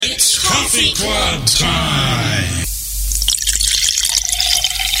Coffee Club time.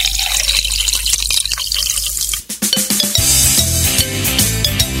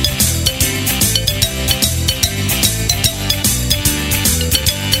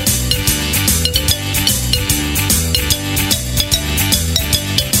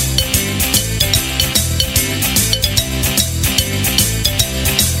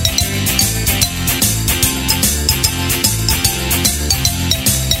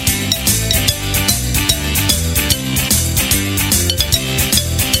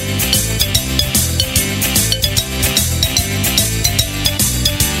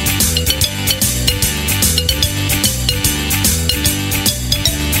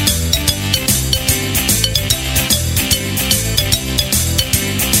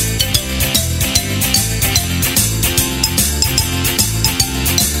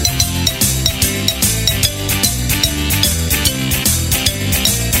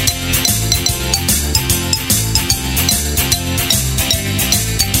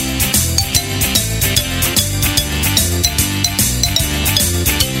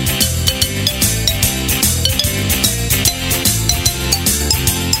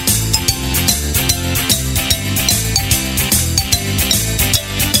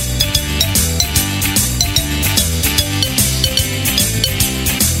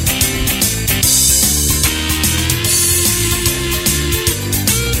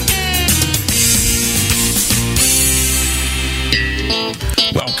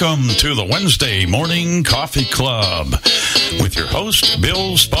 Welcome to the Wednesday Morning Coffee Club with your host,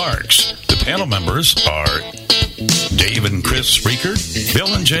 Bill Sparks. The panel members are Dave and Chris Riekert,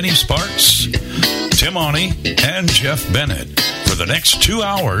 Bill and Jenny Sparks, Tim Awney, and Jeff Bennett. For the next 2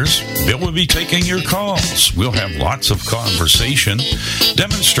 hours, Bill will be taking your calls. We'll have lots of conversation,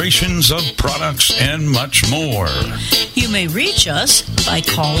 demonstrations of products, and much more. You may reach us by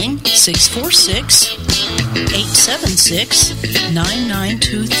calling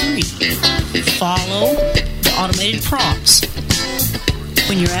 646-876-9923. Follow the automated prompts.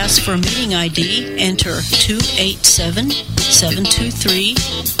 When you're asked for a meeting ID, enter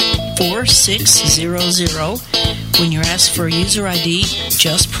 287-723-4600. When you're asked for a user ID,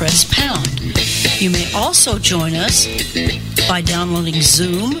 just press pound. You may also join us by downloading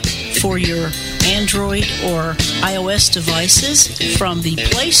Zoom for your Android or iOS devices from the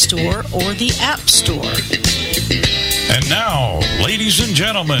Play Store or the App Store. And now, ladies and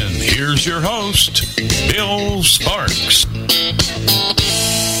gentlemen, here's your host, Bill Sparks.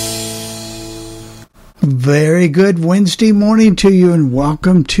 Very good Wednesday morning to you, and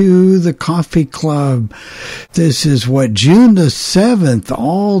welcome to the Coffee Club. This is June the 7th,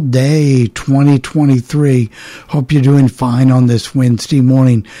 all day 2023. Hope you're doing fine on this Wednesday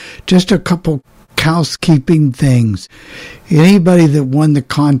morning. Just a couple housekeeping things. Anybody that won the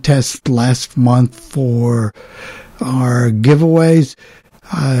contest last month for our giveaways,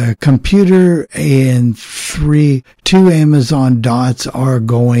 computer and two Amazon Dots are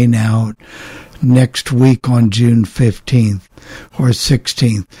going out next week on June 15th or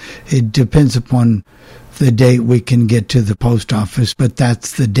 16th. It depends upon the date we can get to the post office, but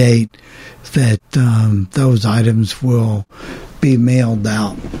that's the date that those items will be mailed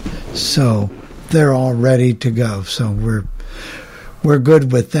out. So they're all ready to go. So we're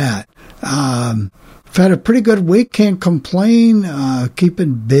good with that. I've had a pretty good week, can't complain.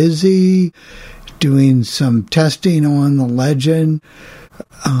 Keeping busy, doing some testing on the Legend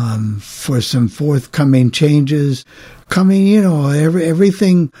for some forthcoming changes.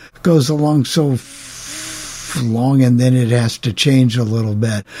 Everything goes along so long, and then it has to change a little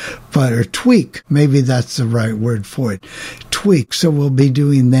bit, or tweak. Maybe that's the right word for it. Tweak. So we'll be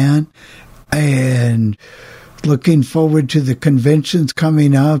doing that, and looking forward to the conventions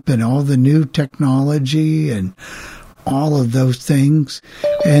coming up and all the new technology and all of those things.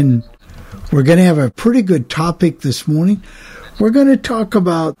 And we're going to have a pretty good topic this morning. We're going to talk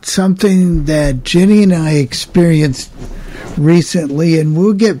about something that Jenny and I experienced recently, and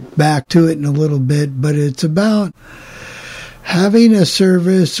we'll get back to it in a little bit, but it's about having a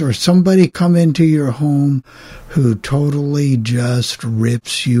service or somebody come into your home who totally just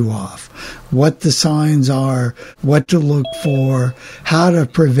rips you off. What the signs are, what to look for, how to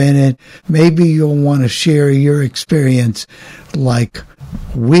prevent it. Maybe you'll want to share your experience like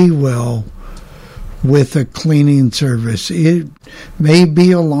we will with a cleaning service. It may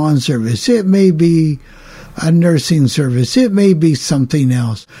be a lawn service. It may be a nursing service. It may be something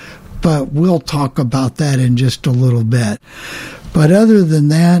else. But we'll talk about that in just a little bit. But other than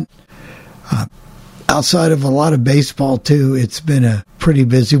that, outside of a lot of baseball too, it's been a pretty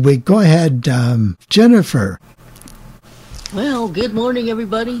busy week. Go ahead, Jennifer. Well, good morning,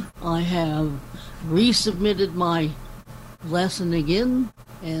 everybody. I have resubmitted my lesson again,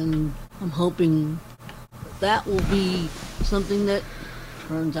 and I'm hoping that will be something that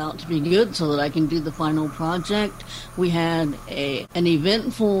turns out to be good so that I can do the final project. We had an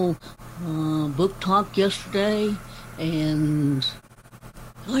eventful book talk yesterday, and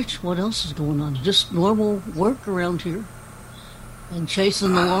gosh, what else is going on? Just normal work around here. And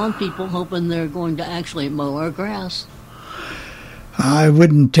chasing the lawn people, hoping they're going to actually mow our grass. I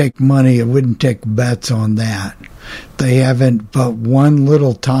wouldn't take money. I wouldn't take bets on that. They haven't but one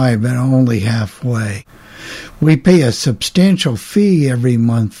little time and only halfway. We pay a substantial fee every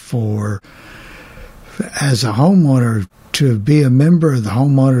month as a homeowner, to be a member of the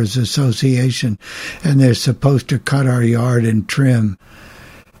Homeowners Association, and they're supposed to cut our yard and trim.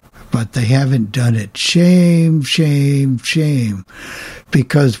 But they haven't done it. Shame, shame, shame.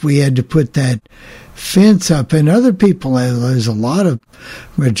 Because we had to put that fence up, and other people, there's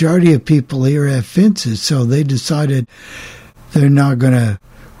majority of people here have fences, so they decided they're not going to,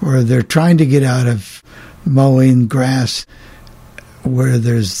 or they're trying to get out of mowing grass where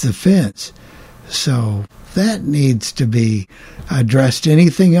there's the fence. So that needs to be addressed.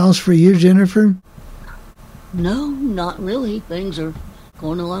 Anything else for you, Jennifer? No, not really. Things are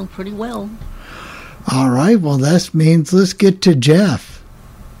going along pretty well. All right, well, that means let's get to Jeff.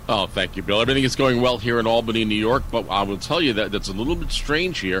 Oh, thank you, Bill. Everything is going well here in Albany, New York, but I will tell you that that's a little bit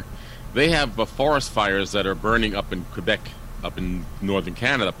strange here. They have forest fires that are burning up in Quebec, up in northern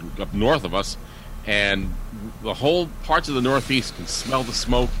Canada, up north of us, and the whole parts of the Northeast can smell the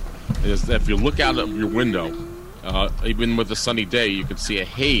smoke. If you look out of your window, even with a sunny day, you can see a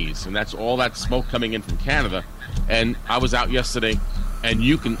haze, and that's all that smoke coming in from Canada. And I was out yesterday, and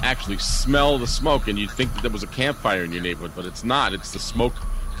you can actually smell the smoke, and you'd think that there was a campfire in your neighborhood, but it's not. It's the smoke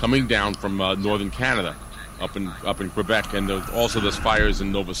coming down from northern Canada, up in Quebec, and there's fires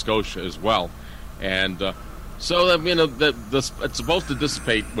in Nova Scotia as well. And so it's supposed to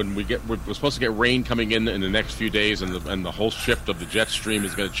dissipate when we're supposed to get rain coming in the next few days, and the whole shift of the jet stream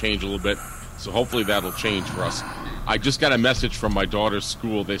is going to change a little bit. So hopefully that'll change for us. I just got a message from my daughter's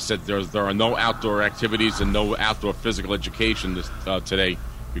school. They said there are no outdoor activities and no outdoor physical education today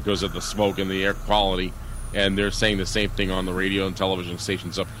because of the smoke and the air quality. And they're saying the same thing on the radio and television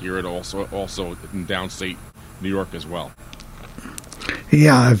stations up here, and also in downstate New York as well.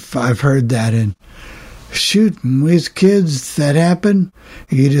 Yeah, I've heard that, and shoot, as kids, that happened.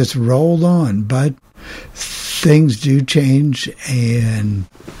 You just rolled on, but things do change, and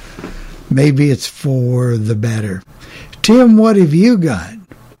maybe it's for the better. Tim, what have you got?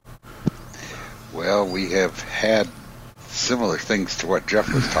 Well, we have had similar things to what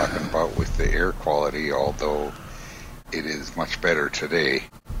Jeff was talking about with the air quality, although it is much better today.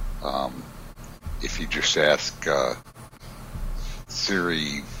 If you just ask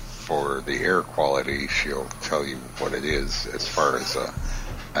Siri for the air quality, she'll tell you what it is as far as a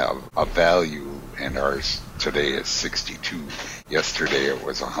value, and ours today is 62. Yesterday it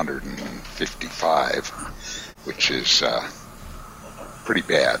was 155, which is pretty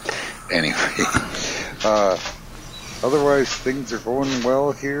bad. Anyway, otherwise things are going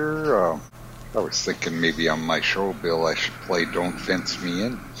well here. I was thinking maybe on my show, Bill, I should play Don't Fence Me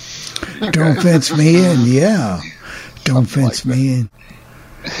In. Don't Fence Me In, yeah. Don't Fence Me In.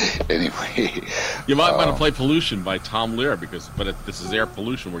 Anyway, you might want to play "Pollution" by Tom Lehrer, but this is air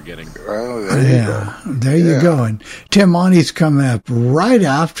pollution we're getting. Well, there you go. There you go. And Tim Monty's coming up right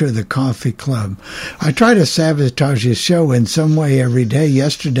after the coffee club. I try to sabotage his show in some way every day.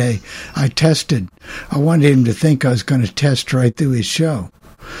 Yesterday, I tested. I wanted him to think I was going to test right through his show,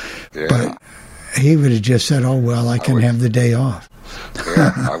 but he would have just said, "Oh well, I can have the day off."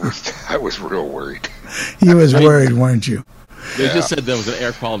 Yeah, I was real worried. You was worried, weren't you? They just said there was an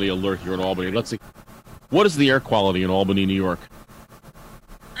air quality alert here in Albany. Let's see. What is the air quality in Albany, New York?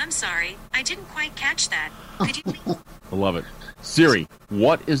 I'm sorry. I didn't quite catch that. Could you please? I love it. Siri,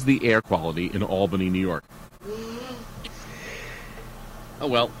 what is the air quality in Albany, New York? Oh,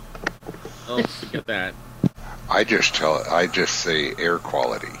 well. Oh, forget that. I just say air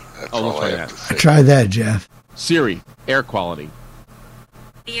quality. That's all I have to say. Try that, Jeff. Siri, air quality.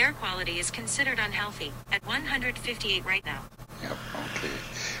 The air quality is considered unhealthy at 158 right now. Yep, okay.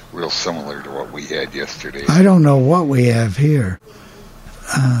 Real similar to what we had yesterday. I don't know what we have here.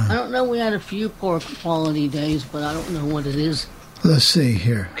 I don't know. We had a few poor quality days, but I don't know what it is. Let's see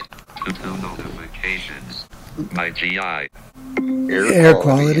here. Notifications. My GI. Air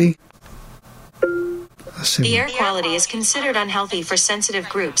quality. Let's see. The air quality is considered unhealthy for sensitive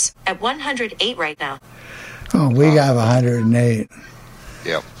groups at 108 right now. Oh, we got 108.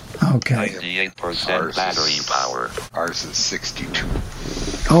 Yep. Okay. 98% battery power. Ours is 62.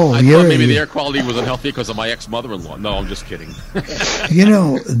 Oh, I thought maybe the air quality was unhealthy because of my ex-mother-in-law. No, I'm just kidding. You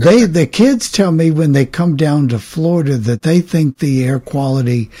know, the kids tell me when they come down to Florida that they think the air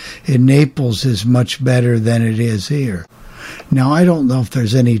quality in Naples is much better than it is here. Now, I don't know if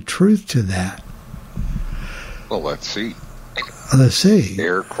there's any truth to that. Well, let's see. Let's see.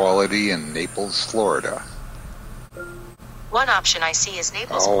 Air quality in Naples, Florida. One option I see is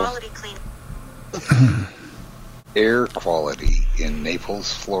Naples quality clean. Air quality in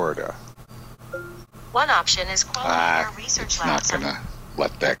Naples, Florida. One option is quality air research Not labs. going to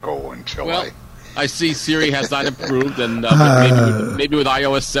let that go until I see Siri has not improved, and maybe with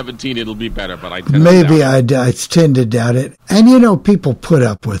iOS 17 it'll be better, but I tend to Maybe doubt it. I tend to doubt it. And, you know, people put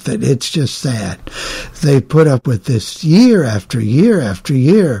up with it. It's just sad. They put up with this year after year after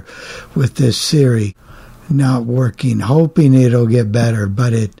year with this Siri not working, hoping it'll get better,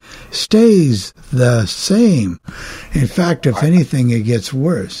 but it stays the same. In fact, if anything, it gets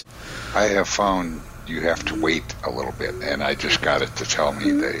worse. I have found you have to wait a little bit, and I just got it to tell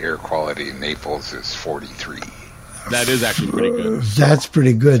me the air quality in Naples is 43. That is actually pretty good. That's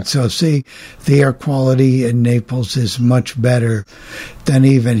pretty good. So, see, the air quality in Naples is much better than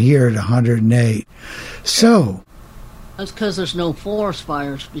even here at 108. So, That's because there's no forest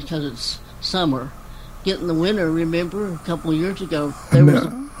fires because it's summer. Getting the winter, remember, a couple of years ago, there was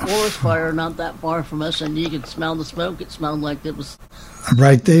a forest fire not that far from us, and you could smell the smoke. It smelled like it was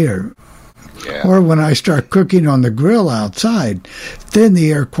right there. Yeah. Or when I start cooking on the grill outside, then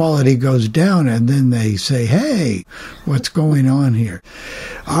the air quality goes down, and then they say, hey, what's going on here?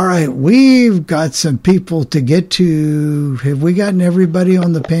 All right, we've got some people to get to. Have we gotten everybody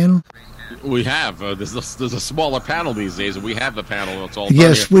on the panel? We have. There's a smaller panel these days, and we have the panel. It's all done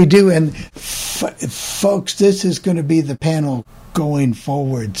Yes, here. we do. And folks, this is going to be the panel going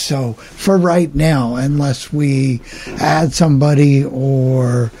forward. So for right now, unless we add somebody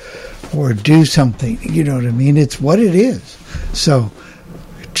or do something, you know what I mean? It's what it is. So,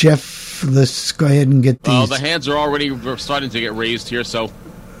 Jeff, let's go ahead and get these. Well, the hands are already starting to get raised here, so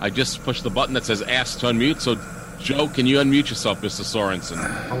I just pushed the button that says ask to unmute. So, Joe, can you unmute yourself, Mr. Sorensen?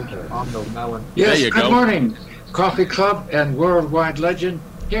 Yes, there you good go. morning, Coffee Club and Worldwide Legend.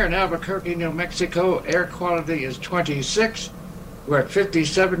 Here in Albuquerque, New Mexico, air quality is 26. We're at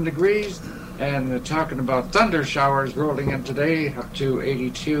 57 degrees, and they're talking about thunder showers rolling in today up to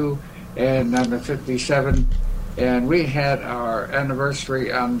 82 and under 57. And we had our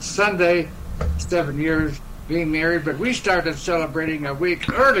anniversary on Sunday, 7 years being married, but we started celebrating a week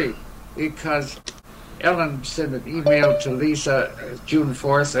early because Ellen sent an email to Lisa June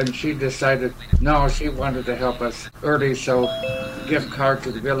 4th, and she decided, no, she wanted to help us early, so gift card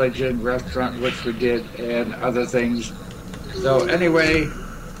to the Village Inn restaurant, which we did, and other things. So anyway,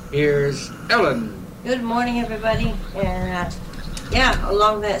 here's Ellen. Good morning, everybody. And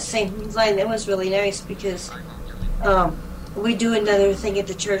along that same line, it was really nice because we do another thing at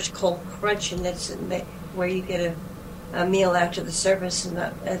the church called Crunch, and that's where you get a meal after the service,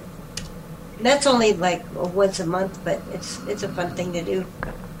 and that's only like once a month, but it's a fun thing to do.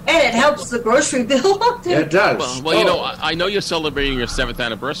 And it helps the grocery bill. It does. Well, you know, I know you're celebrating your 7th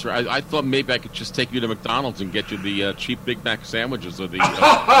anniversary. I thought maybe I could just take you to McDonald's and get you the cheap Big Mac sandwiches or the.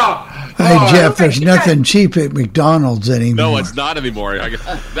 Hey, Jeff, there's nothing cheap at McDonald's anymore. No, it's not anymore.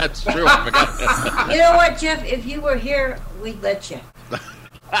 That's true. I forgot. You know what, Jeff? If you were here, we'd let you.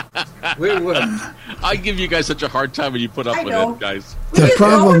 We wouldn't. I give you guys such a hard time when you put up with it, guys. The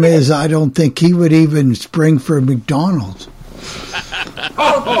problem is I don't think he would even spring for McDonald's.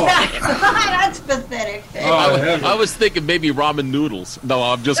 That's pathetic. I was thinking maybe ramen noodles. No,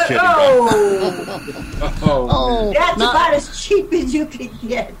 I'm just kidding. That's about as cheap as you can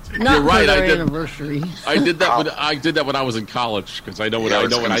get. You're right. I did. Anniversary. I did that when I was in college because I know what I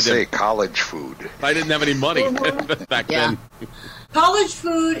did. College food. I didn't have any money back then. College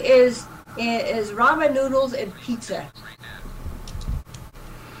food is ramen noodles and pizza.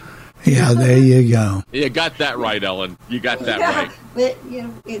 Yeah, there you go. You got that right, Ellen. You got that right. But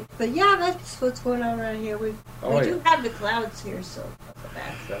that's what's going on around here. We do have the clouds here, so.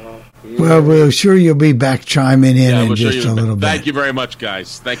 Well, we're sure you'll be back chiming in just a little bit. Thank you very much,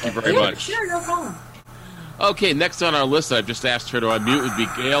 guys. Thank you very much. Sure, no problem. Okay, next on our list, I've just asked her to unmute, would be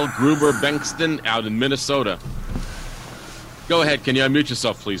Gail Gruber Bankston out in Minnesota. Go ahead. Can you unmute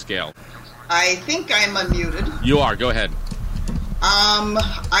yourself, please, Gail? I think I'm unmuted. You are. Go ahead.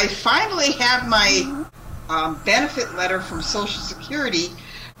 I finally have my benefit letter from Social Security.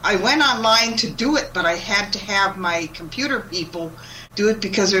 I went online to do it, but I had to have my computer people do it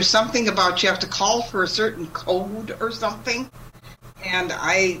because there's something about you have to call for a certain code or something. And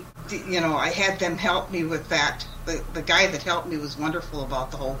I I had them help me with that. The guy that helped me was wonderful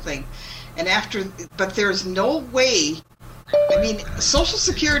about the whole thing. And but there's no way. I mean, Social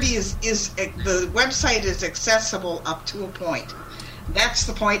Security is the website is accessible up to a point. That's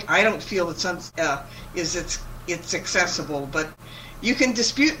the point. I don't feel it's accessible, but you can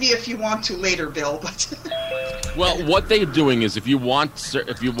dispute me if you want to later, Bill. Well, what they're doing is if you want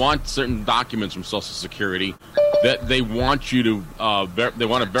certain documents from Social Security, that they want you to they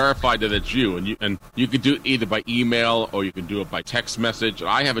want to verify that it's you, and you can do it either by email or you can do it by text message.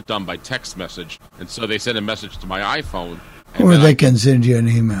 I have it done by text message, and so they send a message to my iPhone, or they can send you an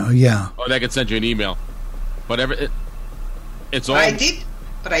email. Yeah, or they can send you an email. It's all.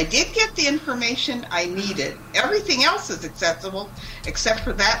 But I did get the information I needed. Everything else is accessible except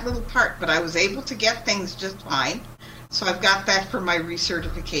for that little part. But I was able to get things just fine. So I've got that for my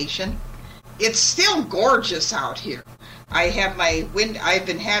recertification. It's still gorgeous out here. I've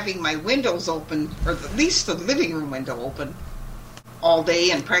been having my windows open, or at least the living room window open, all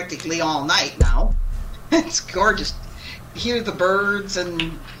day and practically all night now. It's gorgeous. Hear the birds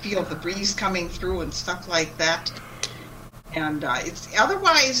and feel the breeze coming through and stuff like that. And it's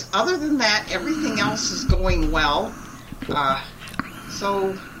other than that, everything else is going well.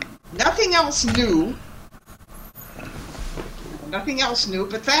 So nothing else new.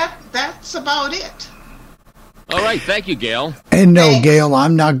 But that's about it. All right, thank you, Gail. And no, Gail,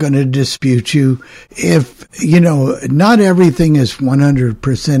 I'm not going to dispute you. If, not everything is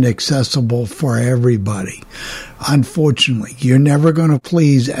 100% accessible for everybody. Unfortunately, you're never going to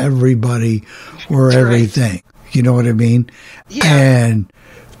please everybody or everything. You know what I mean? Yeah. And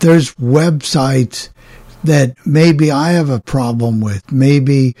there's websites that maybe I have a problem with.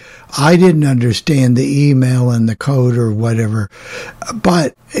 Maybe I didn't understand the email and the code or whatever.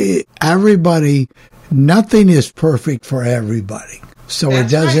 But nothing is perfect for everybody. So it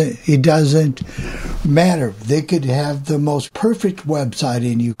doesn't matter. They could have the most perfect website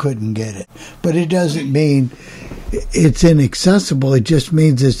and you couldn't get it. But it doesn't mean it's inaccessible. It just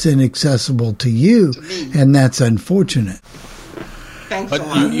means it's inaccessible to you, and that's unfortunate. Thanks but a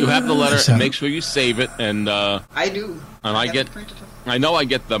lot. You have the letter, and make sure you save it. And I do. And I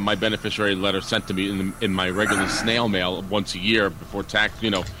get my beneficiary letter sent to me in my regular snail mail once a year before tax.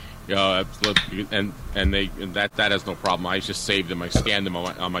 And that has no problem. I just save them. I scan them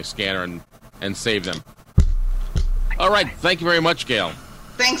on my scanner and save them. All right. Thank you very much, Gail.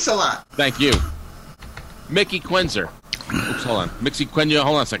 Thanks a lot. Thank you. Mickey Quenzer. Oops, hold on. Mickey Quenzer,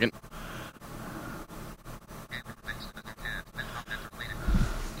 hold on a second.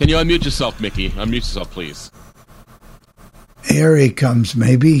 Can you unmute yourself, Mickey? Unmute yourself, please. Here he comes,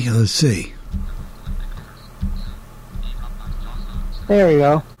 maybe. Let's see. There you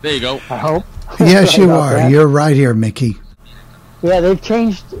go. There you go. I hope. Yes, you are. That. You're right here, Mickey. Yeah, they've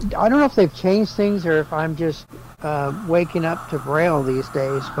changed. I don't know if they've changed things or if I'm just waking up to Braille these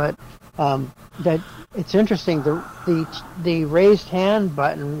days, but that it's interesting. The raised hand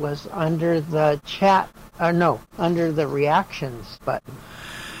button was under the chat. Under the reactions button.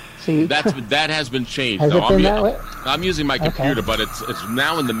 So that has been changed. Has it been that way? I'm using my computer, but it's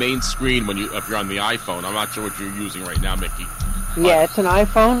now in the main screen if you're on the iPhone. I'm not sure what you're using right now, Mickey. Yeah, it's an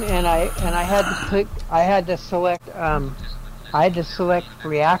iPhone, and I had to click. I had to select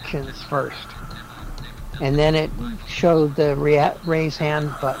reactions first, and then it showed the raise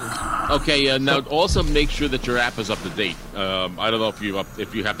hand button. Okay. Now also make sure that your app is up to date. I don't know if you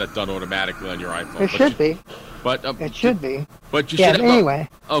have that done automatically on your iPhone. It should be. But it should be. But you should. Have anyway.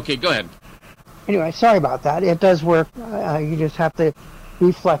 Okay, go ahead. Anyway, sorry about that. It does work. You just have to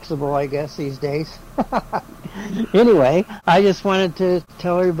be flexible, I guess, these days. Anyway, I just wanted to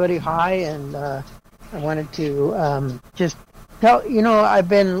tell everybody hi, and I wanted to just tell, I've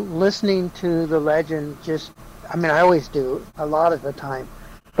been listening to the legend I always do, a lot of the time,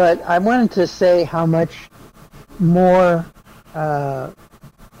 but I wanted to say how much more,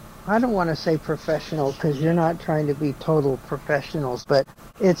 I don't want to say professional, because you're not trying to be total professionals, but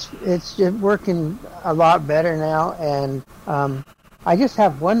it's working a lot better now, and I just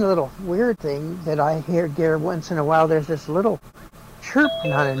have one little weird thing that I hear once in a while. There's this little chirp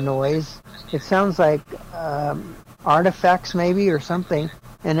kind of noise. It sounds like artifacts maybe or something,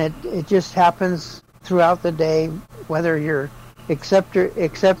 and it just happens throughout the day, whether you're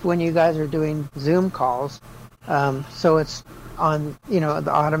except when you guys are doing Zoom calls. So it's on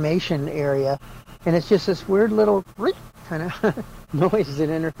the automation area, and it's just this weird little kind of noise that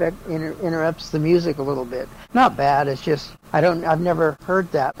interrupts the music a little bit. Not bad. It's just I've never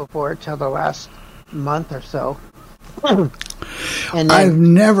heard that before till the last month or so. I've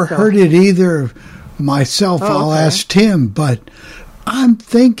never heard it either myself. I'll ask Tim, but I'm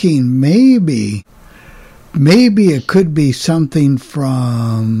thinking maybe it could be something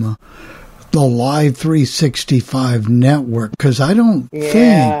from the Live 365 network, because I don't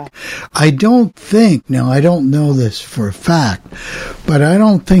think, now I don't know this for a fact, but I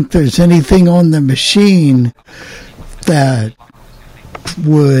don't think there's anything on the machine that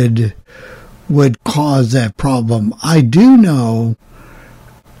would cause that problem. I do know,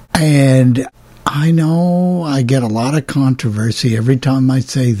 and I know I get a lot of controversy every time I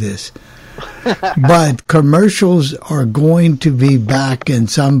say this, but commercials are going to be back in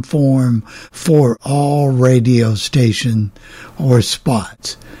some form for all radio station or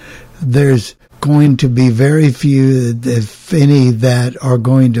spots. There's going to be very few, if any, that are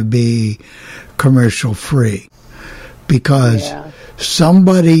going to be commercial free, because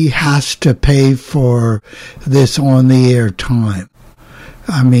somebody has to pay for this on the air time.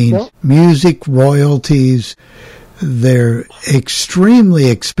 I mean, music royalties, they're extremely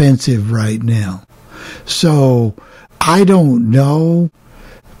expensive right now. So I don't know,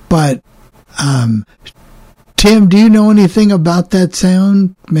 but Tim, do you know anything about that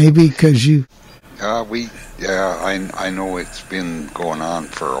sound? Maybe because you... I know it's been going on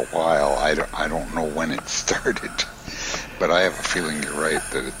for a while. I don't know when it started, but I have a feeling you're right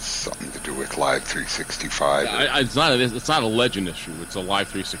that it's something to do with Live 365. It's not a legend issue. It's a Live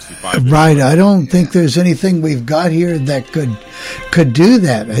 365 right. I don't think there's anything we've got here that could do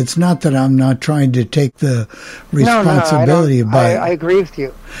that. It's not that I'm not trying to take the responsibility, but I agree with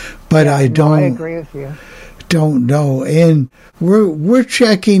you. But I don't. I agree with you. Don't know, and we're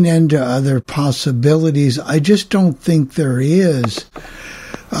checking into other possibilities. I just don't think there is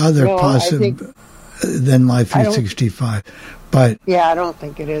other possibilities than Live 365. But I don't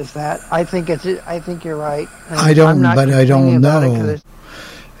think it is that. I think you're right. I don't know. I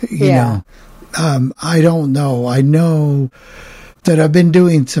don't know. I know that I've been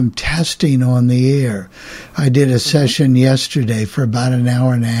doing some testing on the air. I did a session yesterday for about an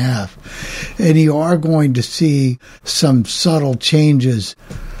hour and a half, and you are going to see some subtle changes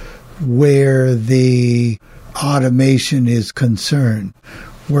where the automation is concerned.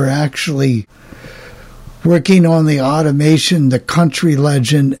 We're actually working on the automation, the country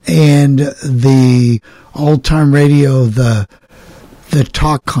legend, and the old-time radio, the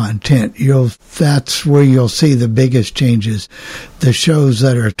talk content. That's where you'll see the biggest changes. The shows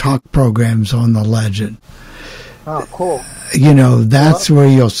that are talk programs on the legend. Oh, cool. That's where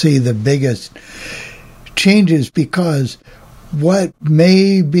you'll see the biggest changes, because what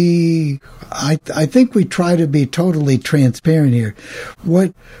may be, I think we try to be totally transparent here.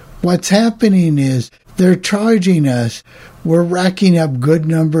 What's happening is they're charging us. We're racking up good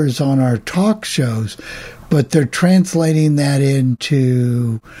numbers on our talk shows, but they're translating that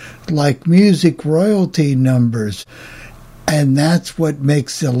into like music royalty numbers, and that's what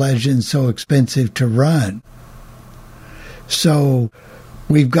makes the legend so expensive to run. So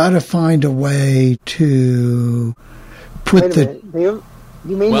we've got to find a way to put you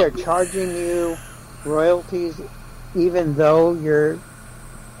mean they're charging you royalties even though you're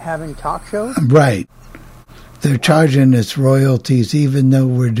having talk shows? Right. They're charging us royalties even though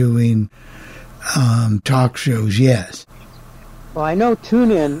we're doing talk shows, yes. Well, I know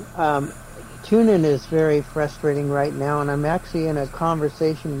TuneIn. TuneIn is very frustrating right now, and I'm actually in a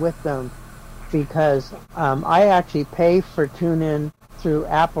conversation with them because I actually pay for TuneIn through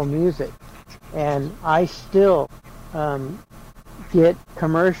Apple Music, and I still get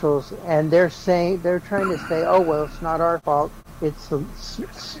commercials, and they're trying to say, oh, well, it's not our fault. It's the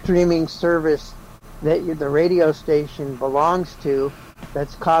streaming service that the radio station belongs to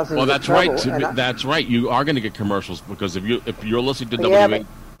that's causing the trouble. Right. That's right. You are going to get commercials because if you're listening to W.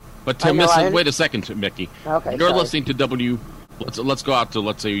 But Tim, wait a second, Mickey. Okay, you're listening to W. Let's go out to,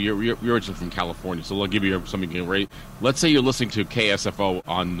 let's say you're originally from California, so I'll give you something you can rate. Let's say you're listening to KSFO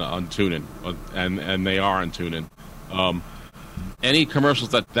on TuneIn, and they are on TuneIn. Any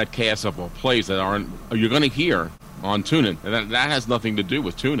commercials that KSFO plays you're going to hear on TuneIn, and that has nothing to do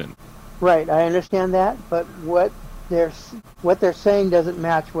with TuneIn. Right, I understand that, but what they're saying doesn't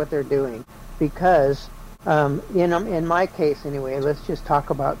match what they're doing, because in my case anyway, let's just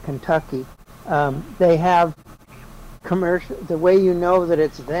talk about Kentucky. They have commercial. The way you know that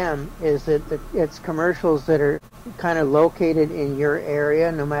it's them is that it's commercials that are kind of located in your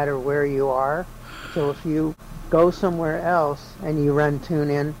area, no matter where you are. So if you go somewhere else and you run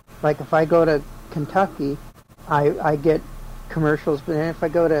TuneIn, like if I go to Kentucky, I get commercials, but then if I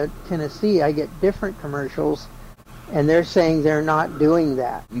go to Tennessee, I get different commercials, and they're saying they're not doing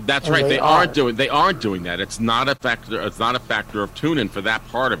that. That's right. They aren't doing that. It's not a factor. It's not a factor of TuneIn for that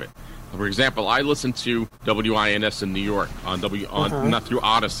part of it. For example, I listen to WINS in New York not through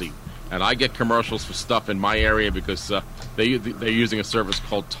Odyssey, and I get commercials for stuff in my area because they're using a service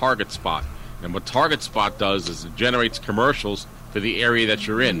called Target Spot. And what Target Spot does is it generates commercials for the area that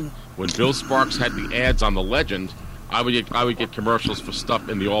you're in. When Bill Sparks had the ads on the Legend, I would get commercials for stuff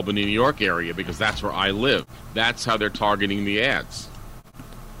in the Albany, New York area because that's where I live. That's how they're targeting the ads.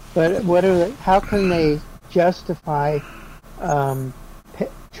 But how can they justify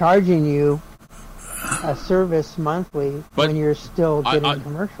charging you a service monthly when you're still getting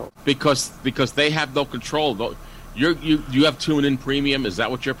commercials? Because they have no control. You have TuneIn Premium. Is that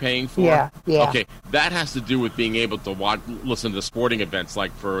what you're paying for? Yeah. Okay, that has to do with being able to listen to sporting events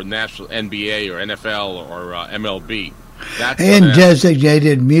like for national NBA or NFL or MLB. And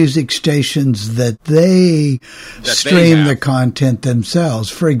designated music stations that they stream the content themselves.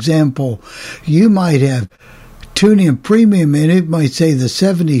 For example, you might have TuneIn Premium, and it might say the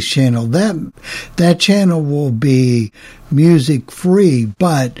 70s channel. That channel will be music free,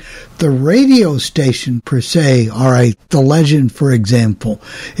 but the radio station per se, all right, the Legend, for example,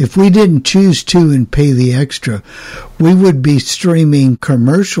 if we didn't choose to and pay the extra, we would be streaming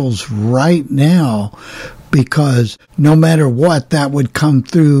commercials right now, because no matter what, that would come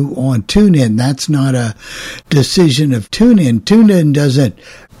through on TuneIn. That's not a decision of TuneIn. TuneIn doesn't.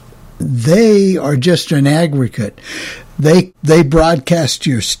 They are just an aggregate. They broadcast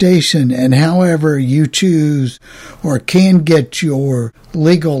your station, and however you choose or can get your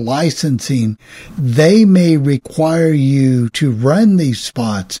legal licensing, they may require you to run these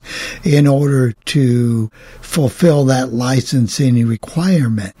spots in order to fulfill that licensing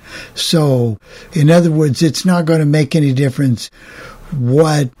requirement. So, in other words, it's not going to make any difference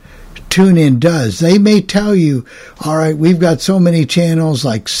what TuneIn does. They may tell you, all right, we've got so many channels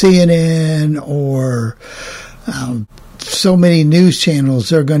like CNN or so many news channels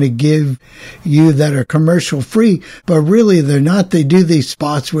they're going to give you that are commercial free, but really they're not. They do these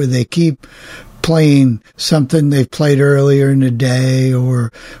spots where they keep playing something they've played earlier in the day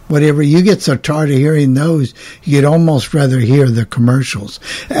or whatever. You get so tired of hearing those, you'd almost rather hear the commercials.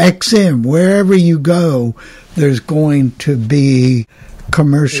 XM, wherever you go, there's going to be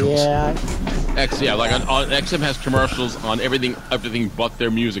commercials. Yeah. XM has commercials on everything but their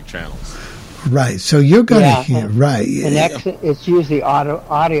music channels. Right. So you're going to hear right. And it's usually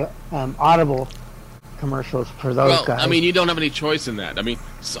audible commercials for those guys. I mean, you don't have any choice in that. I mean,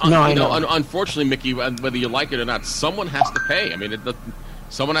 unfortunately, Mickey, whether you like it or not, someone has to pay. I mean,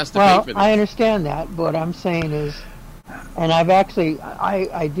 someone has to pay for this. I understand that. But what I'm saying is, and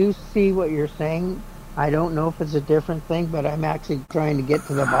I do see what you're saying. I don't know if it's a different thing, but I'm actually trying to get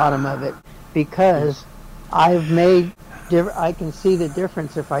to the bottom of it, because I can see the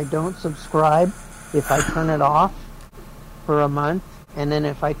difference if I don't subscribe, if I turn it off for a month, and then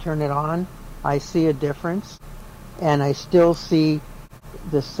if I turn it on, I see a difference, and I still see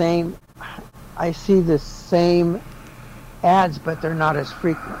the same. I see the same ads, but they're not as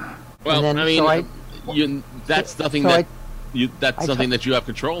frequent. Well, that's something that you have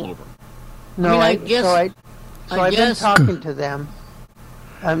control over. No, I've been talking to them.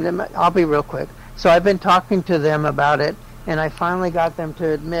 I'll be real quick. So I've been talking to them about it, and I finally got them to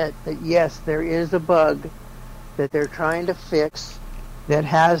admit that yes, there is a bug that they're trying to fix that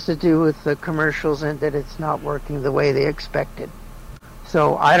has to do with the commercials and that it's not working the way they expected.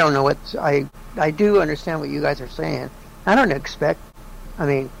 So I don't know I do understand what you guys are saying. I don't expect. I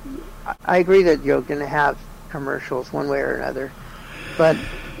mean, I agree that you're going to have commercials one way or another, but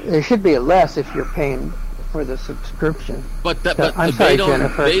there should be less if you're paying for the subscription. But they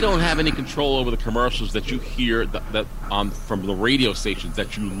don't have any control over the commercials that you hear from the radio stations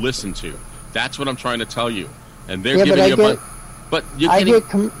that you listen to. That's what I'm trying to tell you. And they're giving you a bunch. But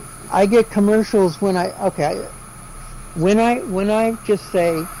I get commercials when I just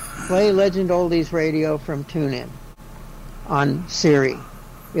say play Legend Oldies Radio from TuneIn on Siri.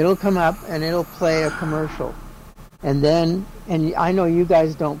 It'll come up and it'll play a commercial. And I know you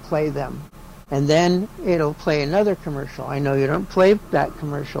guys don't play them. And then it'll play another commercial. I know you don't play that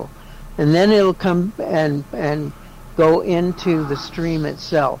commercial. And then it'll come and go into the stream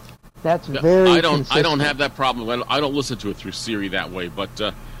itself. That's very consistent. I don't have that problem. I don't listen to it through Siri that way. But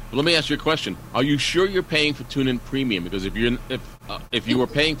let me ask you a question. Are you sure you're paying for TuneIn Premium? Because if you were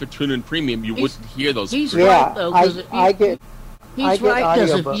paying for TuneIn Premium, you wouldn't hear those. He's right, though. He's right,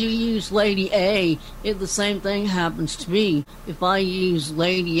 because if you use Lady A, the same thing happens to me. If I use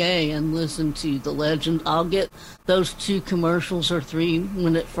Lady A and listen to The Legend, I'll get those 2 commercials or 3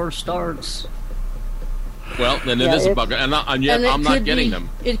 when it first starts. Well, then it is a bug, and yet I'm not getting them.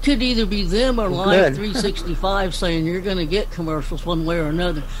 It could either be them or Live 365 saying you're going to get commercials one way or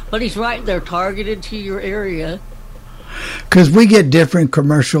another. But he's right; they're targeted to your area. Because we get different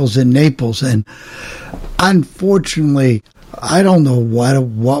commercials in Naples, and unfortunately, I don't know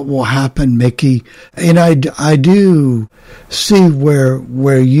what will happen, Mickey. And I do see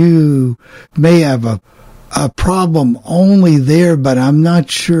where you may have a problem only there, but I'm not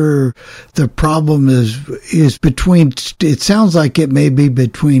sure the problem is between. It sounds like it may be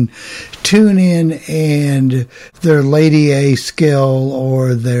between TuneIn and their Lady A skill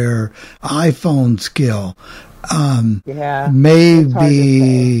or their iPhone skill.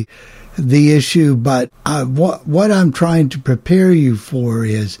 Maybe the issue, but what I'm trying to prepare you for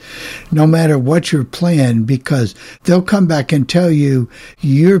is no matter what your plan, because they'll come back and tell you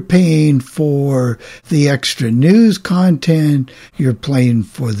you're paying for the extra news content, you're paying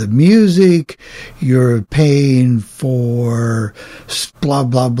for the music, you're paying for blah,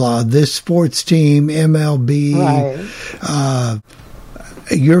 blah, blah, this sports team, MLB, right.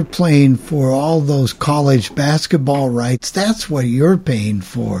 You're paying for all those college basketball rights. That's what you're paying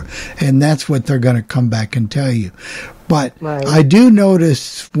for. And that's what they're going to come back and tell you. But I do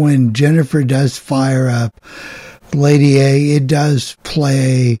notice when Jennifer does fire up Lady A, it does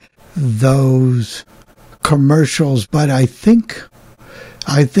play those commercials. But I think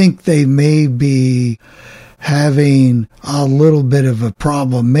they may be having a little bit of a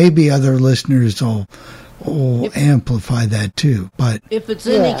problem. Maybe other listeners will amplify that too. But if it's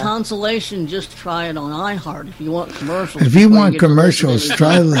any consolation, just try it on iHeart. If you want commercials,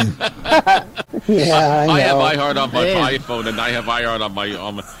 try them. I have iHeart on my iPhone, and I have iHeart on my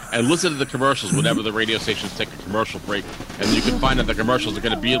and listen to the commercials whenever the radio stations take a commercial break, and you can find that the commercials are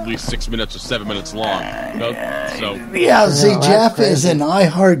going to be at least 6 minutes or 7 minutes long. See, Jeff is an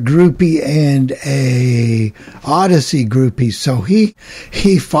iHeart groupie and a Odyssey groupie, so he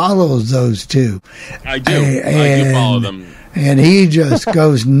follows those two. I do. I do follow them. And he just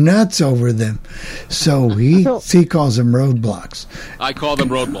goes nuts over them. So he calls them roadblocks. I call them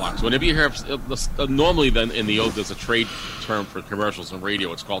roadblocks. Whenever you hear, normally then in the old, there's a trade term for commercials on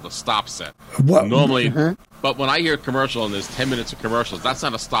radio. It's called a stop set. What? Normally, but when I hear a commercial and there's 10 minutes of commercials, that's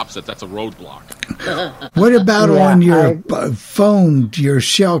not a stop set. That's a roadblock. What about on your phone, your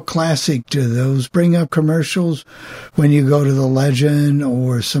Shell Classic? Do those bring up commercials when you go to the Legend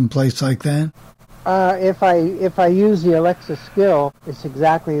or someplace like that? If I use the Alexa skill, it's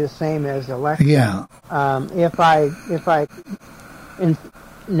exactly the same as Alexa. Yeah.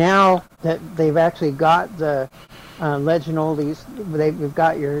 Now that they've actually got the Legend Oldies, they've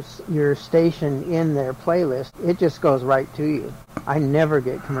got your station in their playlist. It just goes right to you. I never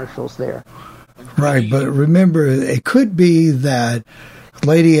get commercials there. Right, but remember, it could be that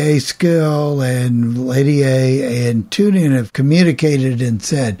Lady A skill and Lady A and TuneIn have communicated and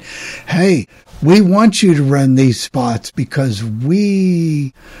said, hey, we want you to run these spots because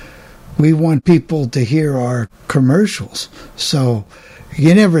we want people to hear our commercials. So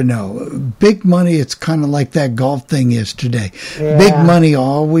you never know. Big money, it's kind of like that golf thing is today. Yeah. Big money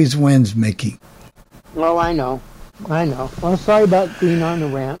always wins, Mickey. Well, I know. Well, sorry about being on the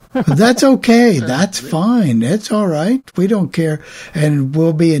rant. That's okay. That's fine. It's all right. We don't care. And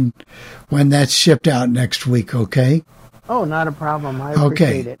we'll be in when that's shipped out next week, okay? Oh, not a problem. I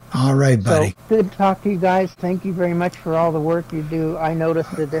appreciate it. All right, buddy. So, good to talk to you guys. Thank you very much for all the work you do. I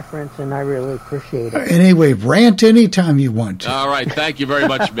noticed the difference, and I really appreciate it. Anyway, rant anytime you want to. All right. Thank you very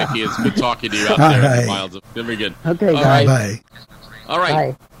much, Mickey. It's good talking to you out there. Right. Miles. Very good. Okay, guys. Right. Bye. All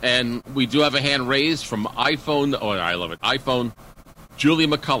right. Bye. And we do have a hand raised from iPhone. Oh, I love it. iPhone, Julie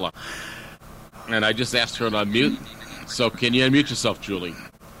McCullough. And I just asked her to unmute. So can you unmute yourself, Julie?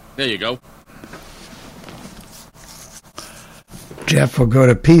 There you go. Jeff will go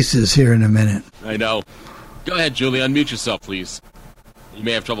to pieces here in a minute. I know. Go ahead, Julie. Unmute yourself, please. You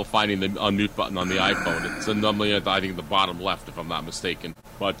may have trouble finding the unmute button on the iPhone. It's normally, I think, the bottom left, if I'm not mistaken.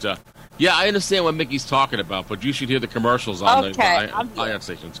 But, yeah, I understand what Mickey's talking about, but you should hear the commercials on the iHeart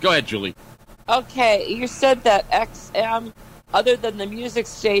stations. Go ahead, Julie. Okay, you said that XM, other than the music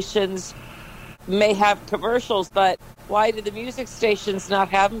stations, may have commercials, but why do the music stations not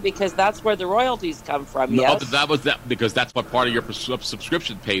have them? Because that's where the royalties come from, yes? No, because that's what part of your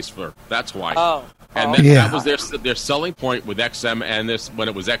subscription pays for. That's why. Oh. And that was their selling point with XM and this when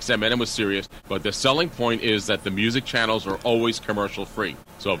it was XM and it was Sirius. But the selling point is that the music channels are always commercial free.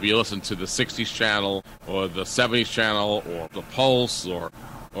 So if you listen to the 60s channel or the 70s channel or the Pulse or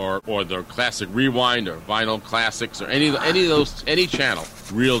the Classic Rewind or Vinyl Classics or any channel,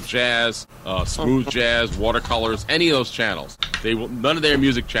 Real Jazz, Smooth Jazz, Watercolors, any of those channels, none of their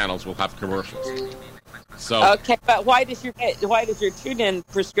music channels will have commercials. So okay, but why does your TuneIn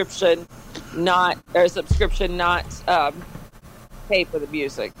prescription subscription not pay for the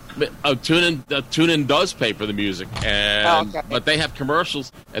music? TuneIn does pay for the music, but they have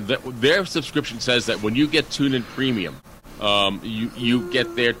commercials, and their subscription says that when you get TuneIn Premium, you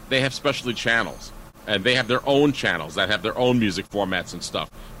get they have specialty channels, and they have their own channels that have their own music formats and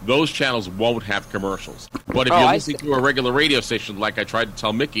stuff. Those channels won't have commercials. But if you're listening to a regular radio station, like I tried to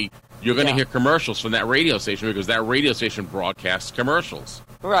tell Mickey, you're going to hear commercials from that radio station because that radio station broadcasts commercials.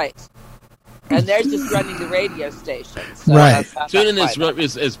 Right. And they're just running the radio station. So right. TuneIn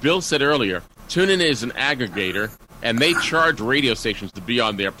is, as Bill said earlier, TuneIn is an aggregator, and they charge radio stations to be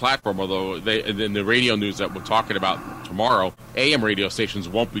on their platform, although in the radio news that we're talking about tomorrow, AM radio stations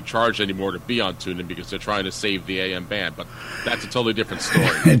won't be charged anymore to be on TuneIn because they're trying to save the AM band, but that's a totally different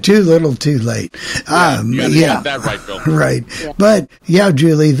story. Too little, too late. You got that right, Bill. Right. Yeah. But, yeah,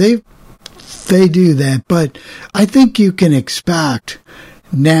 Julie, they do that, but I think you can expect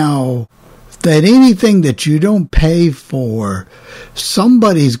now that anything that you don't pay for,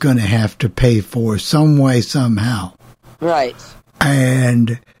 somebody's going to have to pay for some way, somehow. Right.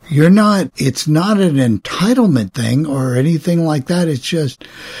 And it's not an entitlement thing or anything like that. It's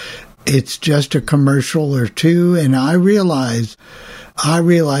just a commercial or two. And I realize,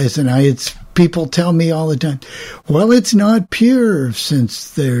 and people tell me all the time, well, it's not pure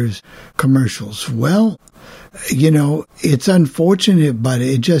since there's commercials. Well, it's unfortunate, but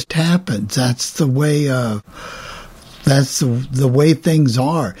it just happens. That's the way the way things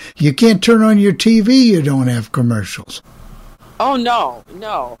are. You can't turn on your TV, you don't have commercials. Oh, no.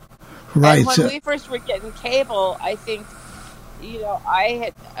 Right. And when we first were getting cable, I think, I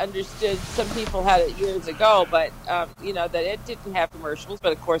had understood some people had it years ago, but, that it didn't have commercials,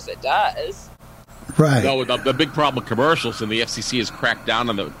 but of course it does. Right. No, the big problem with commercials, and the FCC has cracked down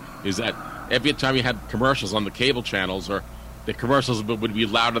on them, is that every time you had commercials on the cable channels, or the commercials would be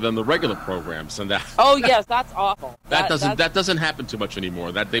louder than the regular programs, and that. Oh yes, that's awful. That doesn't happen too much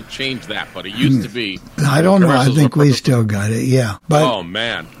anymore. That they've changed that, but it used to be. I don't know. I think we still got it. Yeah, but oh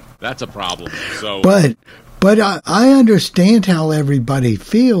man, that's a problem. So, but I understand how everybody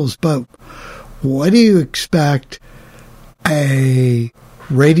feels. But what do you expect a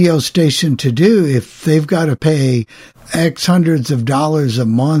radio station to do if they've got to pay X hundreds of dollars a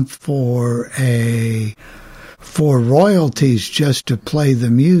month for royalties just to play the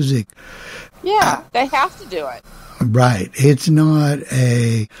music? Yeah, they have to do it. Right.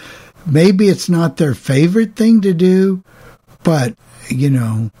 Maybe it's not their favorite thing to do, but,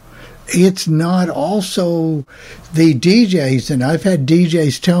 it's not also the DJs, and I've had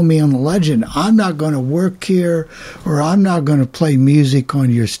DJs tell me on the Legend, I'm not going to work here or I'm not going to play music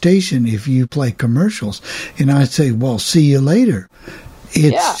on your station if you play commercials. And I say, well, see you later.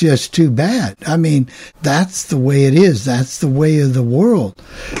 It's just too bad. I mean, that's the way it is. That's the way of the world.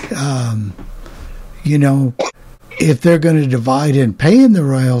 If they're going to divide and pay in the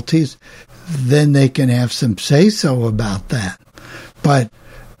royalties, then they can have some say-so about that. But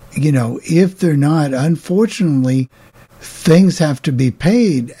if they're not, unfortunately, things have to be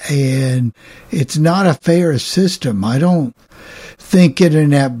paid, and it's not a fair system. I don't think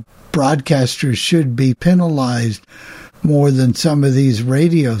internet broadcasters should be penalized more than some of these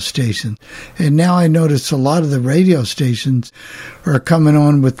radio stations. And now I notice a lot of the radio stations are coming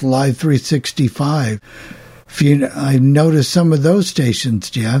on with Live 365. I noticed some of those stations,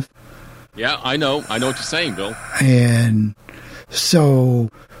 Jeff. Yeah, I know what you're saying, Bill. And so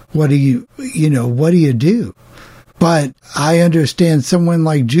what do you do? But I understand someone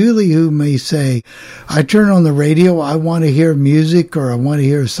like Julie who may say, I turn on the radio, I want to hear music or I want to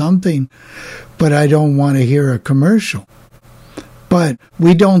hear something, but I don't want to hear a commercial. But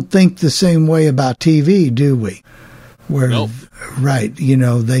we don't think the same way about TV, do we? Nope. Right,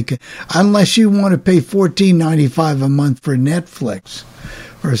 they can, unless you want to pay $14.95 a month for Netflix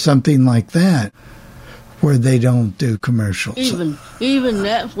or something like that, where they don't do commercials. Even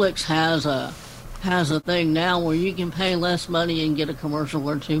Netflix has a thing now where you can pay less money and get a commercial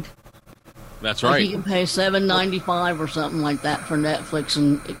or two. That's right. You can pay $7.95 or something like that for Netflix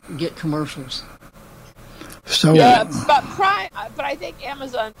and get commercials. So yeah, but I think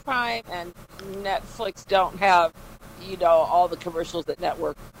Amazon Prime and Netflix don't have, all the commercials that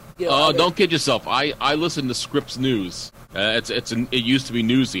network. Don't kid yourself. I listen to Scripps News. It used to be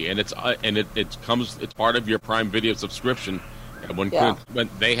Newsy, and it's part of your Prime Video subscription. And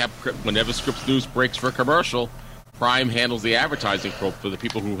whenever Scripps News breaks for a commercial, Prime handles the advertising for the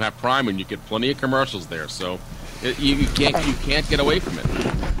people who have Prime, and you get plenty of commercials there. So you can't get away from it.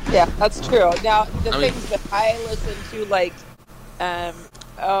 Yeah, that's true. Now things that I listen to, like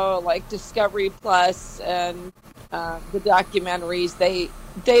like Discovery Plus and the documentaries, they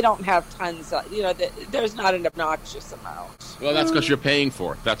don't have tons of, there's not an obnoxious amount. Well, that's because you're paying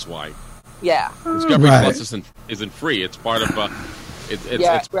for it. That's why. Yeah. Discovery Plus isn't free. It's part of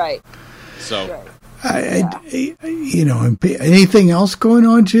it's right. So, anything else going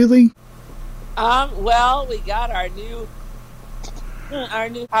on, Julie? Well, we got our new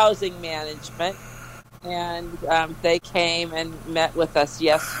housing management, and they came and met with us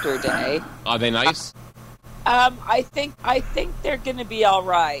yesterday. Are they nice? I think they're going to be all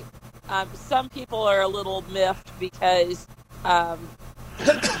right. Some people are a little miffed because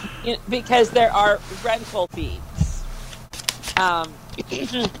there are rental fees,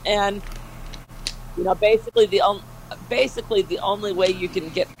 and basically the only way you can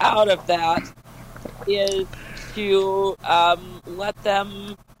get out of that is to let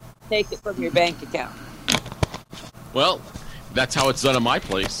them take it from your bank account. Well, that's how it's done in my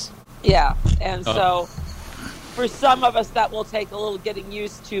place. Yeah, and so for some of us that will take a little getting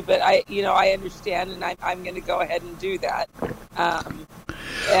used to, but I understand, and I'm going to go ahead and do that.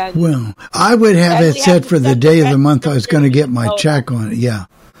 Well, I would have it set for the day of the month I was going to get my check on it. Yeah.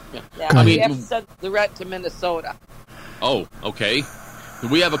 We have to send the rent to Minnesota. Oh, okay.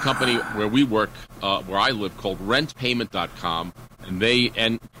 We have a company where we work, where I live, called rentpayment.com,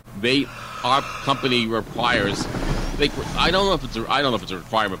 and our company requires. I don't know if it's a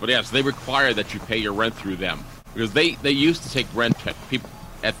requirement, but yes, they require that you pay your rent through them, because they used to take rent people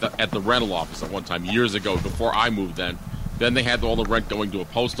at the rental office at one time years ago before I moved. Then they had all the rent going to a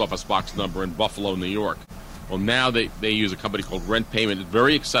post office box number in Buffalo, New York. Well, now they use a company called Rent Payment. It's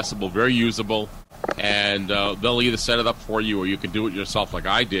very accessible, very usable, and they'll either set it up for you or you can do it yourself, like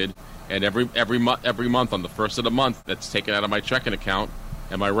I did. And every month on the first of the month, that's taken out of my checking account,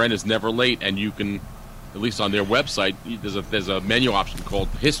 and my rent is never late. And you can, at least on their website, there's a menu option called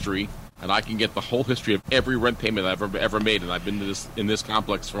History, and I can get the whole history of every rent payment I've ever made. And I've been in this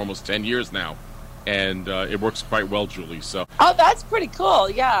complex for almost 10 years now, and it works quite well, Julie. So that's pretty cool.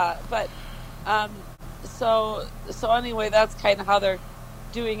 Yeah, but so anyway, that's kind of how they're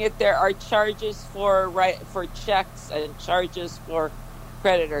doing it. There are charges for checks and charges for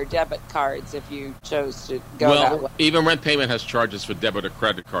credit or debit cards if you chose to go that way. Even Rent Payment has charges for debit or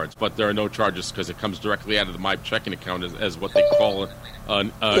credit cards, but there are no charges because it comes directly out of my checking account as what they call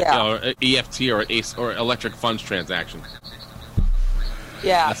an EFT or electric funds transaction.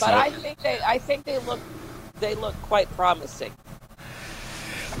 Yeah, That's but I think they look quite promising.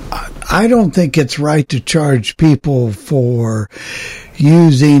 I don't think it's right to charge people for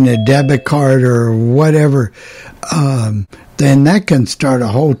using a debit card or whatever. Then that can start a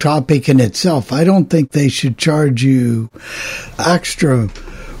whole topic in itself. I don't think they should charge you extra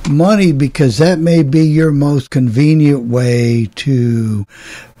money because that may be your most convenient way to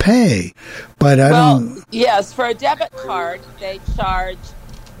pay. But I don't. Yes, for a debit card, they charge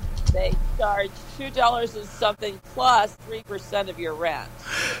 $2 and something plus 3% of your rent.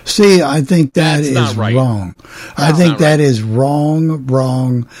 See, I think that's is right. wrong. I think that is wrong.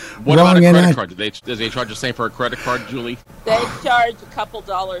 What about a credit card? Do they charge the same for a credit card, Julie? They charge a couple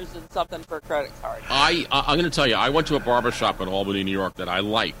dollars and something for a credit card. I'm going to tell you, I went to a barber shop in Albany, New York that I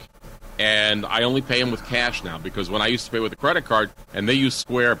like. And I only pay them with cash now because when I used to pay with a credit card, and they use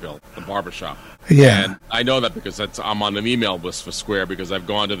Square, Bill, the barbershop. Yeah. And I know that because I'm on an email list for Square because I've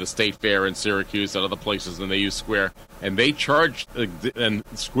gone to the State Fair in Syracuse and other places, and they use Square. And they charge, and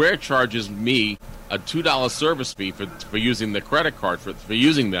Square charges me a $2 service fee for using the credit card, for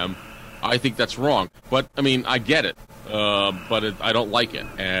using them. I think that's wrong. But, I mean, I get it. But I don't like it.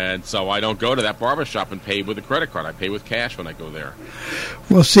 And so I don't go to that barbershop and pay with a credit card. I pay with cash when I go there.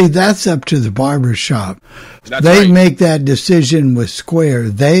 Well, see, that's up to the barbershop. That's they right. make that decision with Square.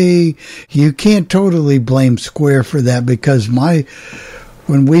 You can't totally blame Square for that because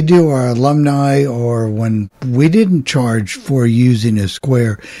when we do our alumni or when we didn't charge for using a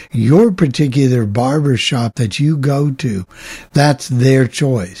Square, your particular barbershop that you go to, that's their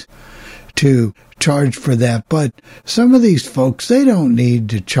choice to charge for that. But some of these folks, they don't need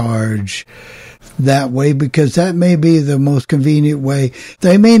to charge that way because that may be the most convenient way.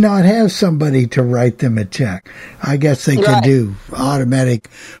 They may not have somebody to write them a check. I guess they could do automatic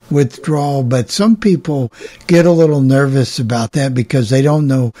withdrawal, but some people get a little nervous about that because they don't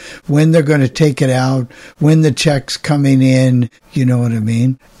know when they're going to take it out, when the check's coming in, you know what I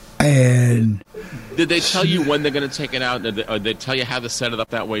mean? And did they tell you when they're going to take it out? Did they tell you how to set it up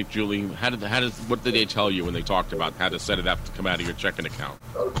that way, Julie? What did they tell you when they talked about how to set it up to come out of your checking account?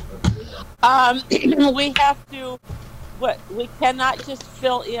 We have to. We cannot just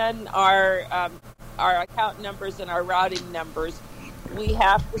fill in our account numbers and our routing numbers. we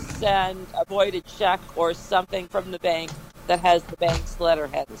have to send a voided check or something from the bank that has the bank's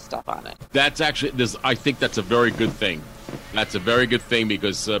letterhead and stuff on it. That's actually, I think that's a very good thing. That's a very good thing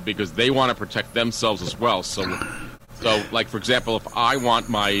because they want to protect themselves as well. So, like, for example, if I want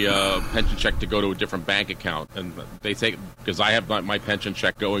my pension check to go to a different bank account, and they take, because I have my pension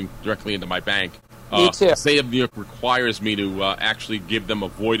check going directly into my bank, State of New York requires me to actually give them a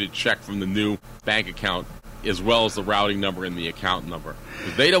voided check from the new bank account, as well as the routing number and the account number.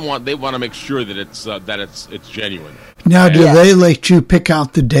 They want to make sure that it's genuine. Now, do they let you pick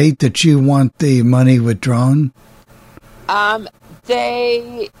out the date that you want the money withdrawn?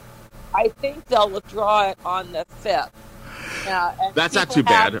 I think they'll withdraw it on the 5th. And that's not too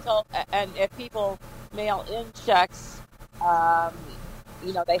bad. And if people mail in checks,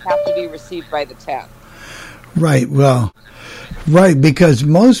 they have to be received by the 10th. Right. Well, right, because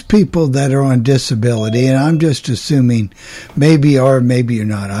most people that are on disability, and I'm just assuming, maybe or maybe you're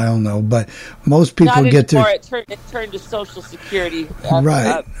not, I don't know, but most people get their... It turned to Social Security.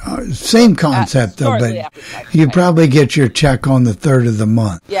 Right. Same concept, though, but you probably get your check on the 3rd of the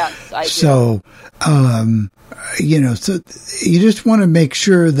month. Yes, I do. So, so you just want to make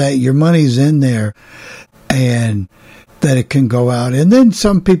sure that your money's in there and that it can go out. And then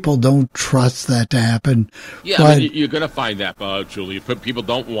some people don't trust that to happen. Yeah, but, I mean, you're going to find that, Julie. People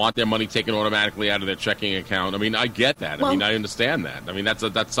don't want their money taken automatically out of their checking account. I mean, I get that. I understand that. I mean, that's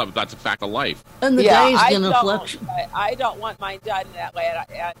a fact of life. And the day's going to fluctuate. I don't want mine done that way.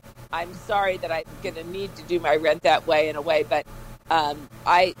 And I'm sorry that I'm going to need to do my rent that way in a way, but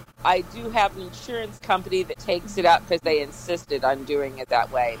I do have an insurance company that takes it up because they insisted on doing it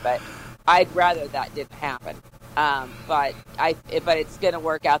that way. But I'd rather that didn't happen. But it's going to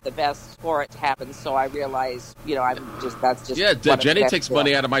work out the best for it to happen. So I realize, that's just. Yeah, Jenny takes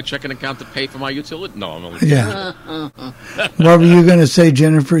money out of my checking account to pay for my utility. No, I'm only. Yeah. What were you going to say,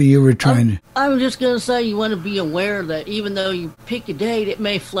 Jennifer? You were trying to. I was just going to say you want to be aware that even though you pick a date, it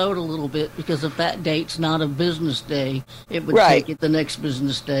may float a little bit because if that date's not a business day, it would take it the next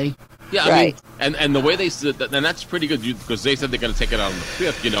business day. Yeah, I mean, and the way they said that, and that's pretty good because they said they're going to take it out on the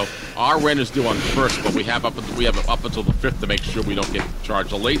 5th. Our rent is due on the 1st, but we have up until the 5th to make sure we don't get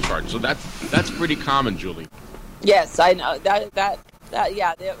charged a late charge. So that's pretty common, Julie. Yes, I know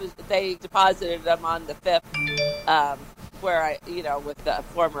they deposited them on the 5th, where with the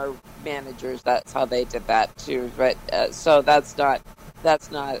former managers, that's how they did that too. But so that's not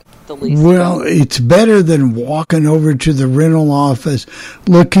the least. Well, it's better than walking over to the rental office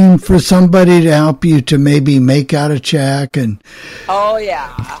looking for somebody to help you to maybe make out a check. And oh,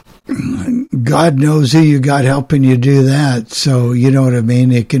 yeah. God knows who you got helping you do that. So, you know what I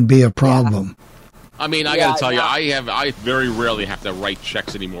mean? It can be a problem. I mean, I got to tell you, I very rarely have to write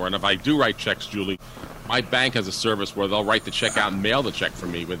checks anymore. And if I do write checks, Julie, my bank has a service where they'll write the check out and mail the check for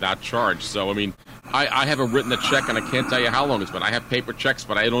me without charge. So, I mean, I haven't written a check, and I can't tell you how long it's been. I have paper checks,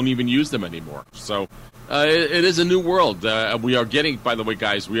 but I don't even use them anymore. So it is a new world. We are getting, by the way,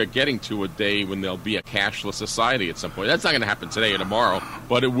 guys, to a day when there'll be a cashless society at some point. That's not going to happen today or tomorrow,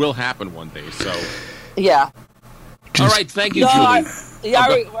 but it will happen one day. So, yeah. All right, thank you, Julie.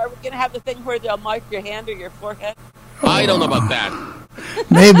 Are we going to have the thing where they'll mark your hand or your forehead? I don't know about that.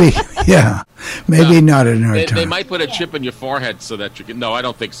 Maybe, yeah. Maybe not in our time. They might put a chip in your forehead so that you can... No, I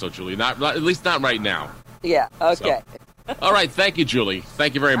don't think so, Julie. Not at least not right now. Yeah, okay. So. All right, thank you, Julie.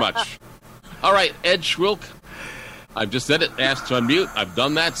 Thank you very much. All right, Ed Schwilk. I've just said it. Asked to unmute. I've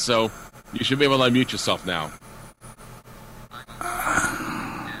done that, so you should be able to unmute yourself now.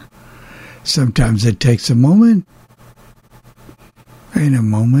 Sometimes it takes a moment. In a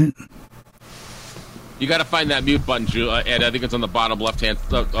moment. You got to find that mute button, Ed. I think it's on the bottom left-hand.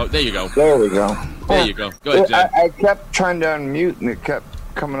 Oh, there you go. There we go. There you go. Go ahead, Jed. I kept trying to unmute, and it kept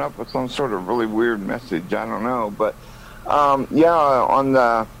coming up with some sort of really weird message. I don't know. But, I was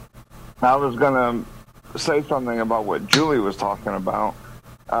going to say something about what Julie was talking about.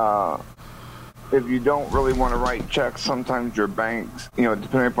 If you don't really want to write checks, sometimes your banks,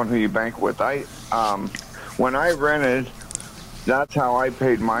 depending upon who you bank with. When I rented... That's how I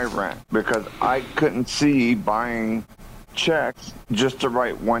paid my rent, because I couldn't see buying checks just to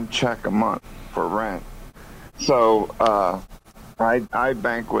write one check a month for rent. So I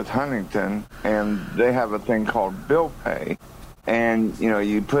bank with Huntington, and they have a thing called bill pay. And,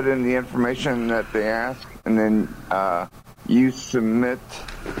 you put in the information that they ask, and then you submit,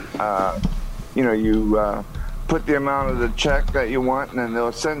 you put the amount of the check that you want, and then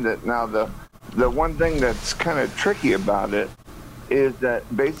they'll send it. Now, the one thing that's kind of tricky about it is that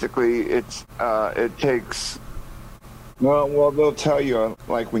basically it takes, well, they'll tell you,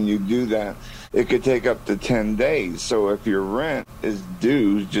 like when you do that, it could take up to 10 days. So if your rent is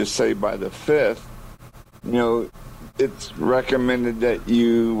due, just say by the 5th, it's recommended that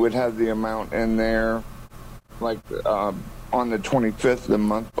you would have the amount in there like on the 25th the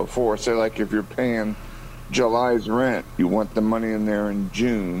month before. Say like if you're paying July's rent, you want the money in there in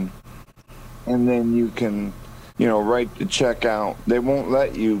June, and then you can write the check out. They won't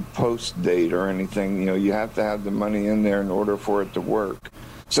let you post date or anything. You have to have the money in there in order for it to work.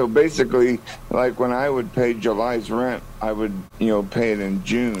 So basically, like when I would pay July's rent, I would pay it in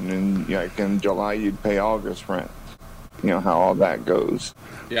June, and like in July you'd pay August rent. How all that goes.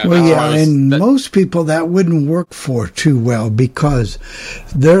 Yeah, and most people that wouldn't work for too well because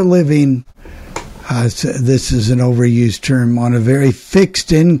they're living, this is an overused term, on a very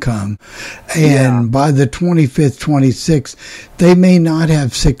fixed income. And by the 25th, 26th, they may not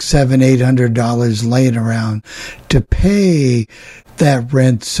have $600, $700, $800 laying around to pay that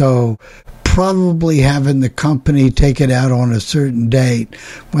rent. So probably having the company take it out on a certain date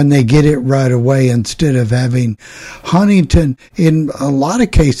when they get it right away instead of having Huntington. In a lot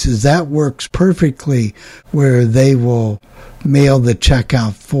of cases, that works perfectly where they will mail the check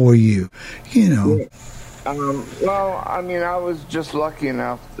out for you, Well, I mean, I was just lucky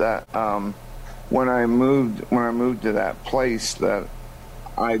enough that when I moved to that place that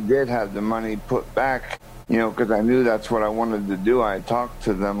I did have the money put back, because I knew that's what I wanted to do. I talked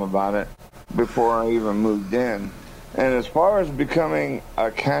to them about it before I even moved in. And as far as becoming a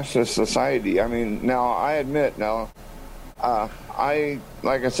cashless society, I mean, now I admit like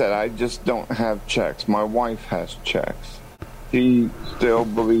I said, I just don't have checks. My wife has checks. She still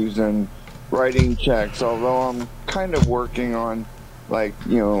believes in writing checks, although I'm kind of working on, like,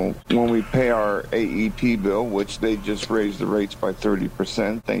 when we pay our AEP bill, which they just raised the rates by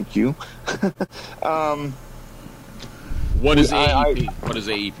 30%. Thank you. What is AEP? What is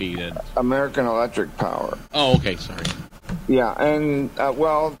AEP then? American Electric Power. Oh, okay, sorry. Yeah, and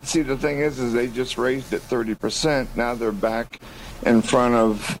see, the thing is they just raised it 30%. Now they're back in front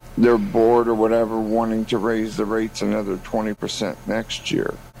of their board or whatever, wanting to raise the rates another 20% next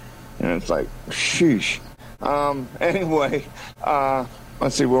year. And it's like, sheesh. Anyway,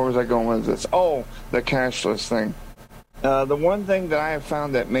 let's see, where was I going with this? Oh, the cashless thing. The one thing that I have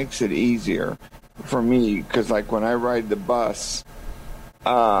found that makes it easier for me, because like when I ride the bus,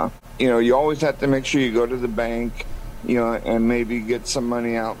 you always have to make sure you go to the bank, and maybe get some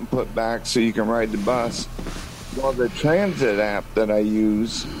money out and put back so you can ride the bus. Well, the transit app that I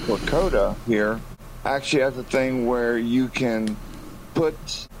use for CODA here actually has a thing where you can put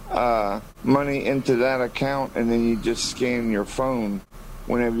money into that account, and then you just scan your phone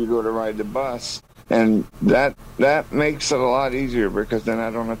whenever you go to ride the bus. And that makes it a lot easier, because then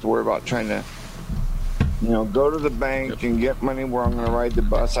I don't have to worry about trying to go to the bank and get money where I'm going to ride the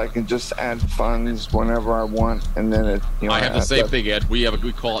bus. I can just add funds whenever I want, and then it. I have the same thing, Ed. We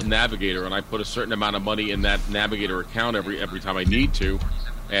call it Navigator, and I put a certain amount of money in that Navigator account every time I need to,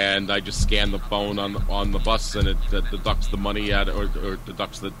 and I just scan the phone on the bus, and it deducts the money out, or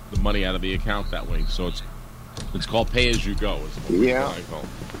deducts the money out of the account that way. So it's called pay as you go. Yeah.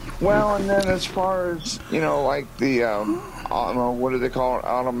 Well, and then as far as like the what do they call it?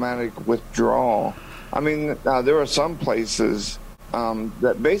 Automatic withdrawal. I mean, there are some places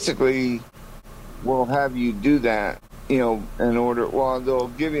that basically will have you do that, in order. Well, they'll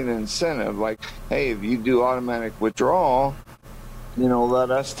give you an incentive, like, hey, if you do automatic withdrawal, let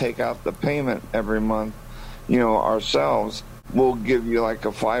us take out the payment every month, ourselves. We'll give you like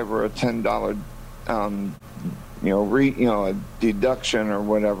a $5 or a $10, a deduction or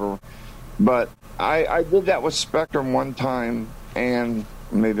whatever. But I did that with Spectrum one time, and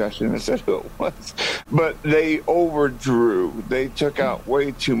maybe I shouldn't have said who it was, but they overdrew. They took out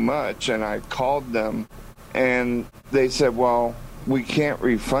way too much, and I called them, and they said, well, we can't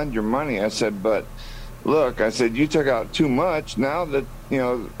refund your money. I said, but look, I said, you took out too much. Now that,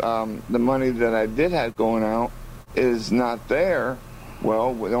 the money that I did have going out is not there.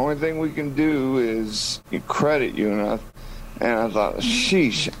 Well, the only thing we can do is credit you. And I thought,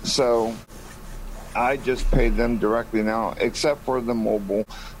 sheesh. So I just paid them directly now, except for the mobile,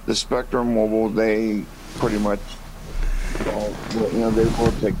 the Spectrum mobile. They pretty much, they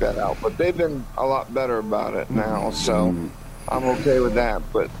will take that out. But they've been a lot better about it now, so I'm okay with that.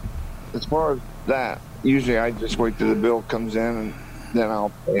 But as far as that, usually I just wait till the bill comes in, and then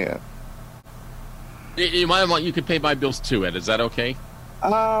I'll pay it. You could pay my bills too, Ed. Is that okay?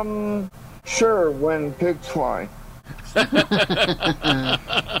 Sure, when pigs fly.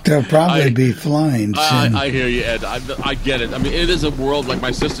 They'll probably be flying soon. I hear you, Ed. I get it. I mean, it is a world, like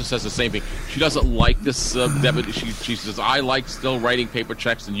my sister says the same thing. She doesn't like this debit. She says, I like still writing paper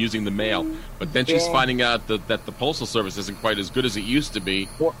checks and using the mail. But then she's finding out that the Postal Service isn't quite as good as it used to be.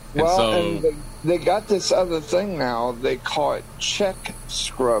 And they got this other thing now. They call it check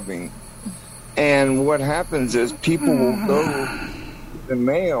scrubbing. And what happens is people will go to the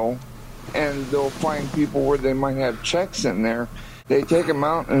mail and they'll find people where they might have checks in there. They take them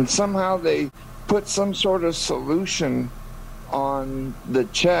out and somehow they put some sort of solution on the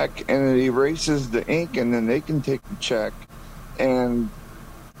check and it erases the ink, and then they can take the check and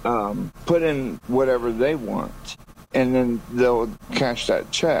put in whatever they want, and then they'll cash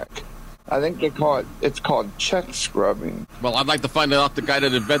that check. I think it's called check scrubbing. Well, I'd like to find out the guy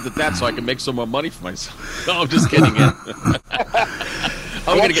that invented that so I can make some more money for myself. No, I'm just kidding, Ed.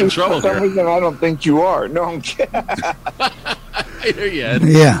 I'm going to get in trouble for some here. reason, I don't think you are. No, I'm kidding. I hear you, Ed.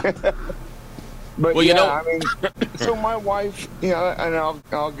 Yeah. But well, I mean, so my wife, and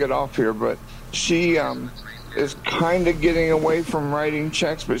I'll get off here, but she is kind of getting away from writing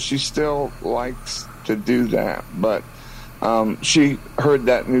checks, but she still likes to do that. But she heard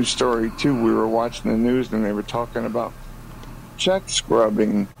that news story too. We were watching the news and they were talking about check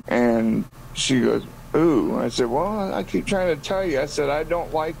scrubbing, and she goes, ooh. I said, well, I keep trying to tell you. I said, I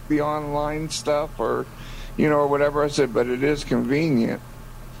don't like the online stuff or whatever. I said, but it is convenient.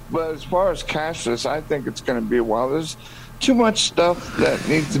 But as far as cashless, I think it's going to be a while. There's too much stuff that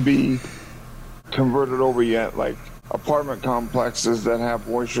needs to be converted over yet, like apartment complexes that have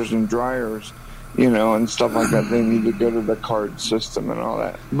washers and dryers, and stuff like that. They need to go to the card system and all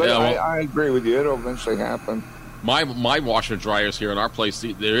that. But Yeah, well, I agree with you. It'll eventually happen. My washer and dryers here in our place,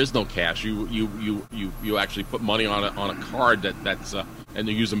 there is no cash. You actually put money on a card that's and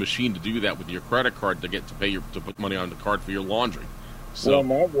you use a machine to do that with your credit card to put money on the card for your laundry. So, well,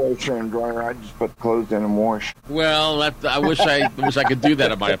 my washer and dryer, I just put clothes in and wash. Well, I wish I could do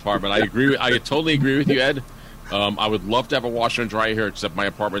that at my apartment. I totally agree with you, Ed. I would love to have a washer and dryer here, except my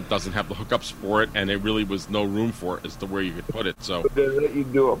apartment doesn't have the hookups for it, and there really was no room for it as to where you could put it. So, did they let you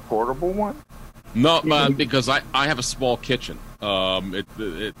do a portable one? No, because I have a small kitchen.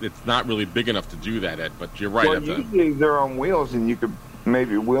 It's not really big enough to do that, Ed. But you're right. Well, usually they're on wheels, and you could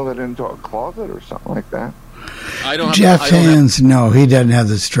maybe wheel it into a closet or something like that. Jeff Hands, no, he doesn't have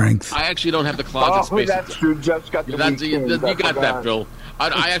the strength. I actually don't have the closet space. That's true. Jeff's got the You got that, Bill.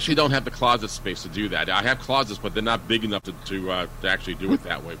 I actually don't have the closet space to do that. I have closets, but they're not big enough to actually do it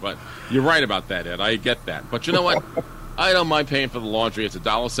that way. But you're right about that, Ed. I get that. But you know what? I don't mind paying for the laundry. It's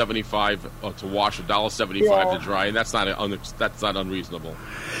 $1.75 to wash, $1.75 to dry, and that's not unreasonable.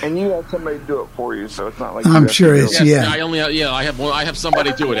 And you have somebody do it for you, so it's not like I'm sure it's I have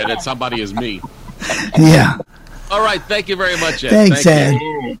somebody do it, and that somebody is me. Yeah. All right. Thank you very much, Ed. Thanks, Ed.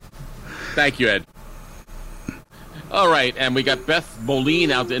 Thank you, Ed. All right, and we got Beth Moline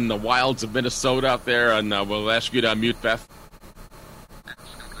out in the wilds of Minnesota out there, and we'll ask you to unmute, Beth.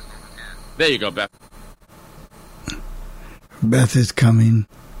 There you go, Beth. Beth is coming.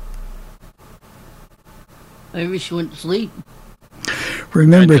 Maybe she went to sleep.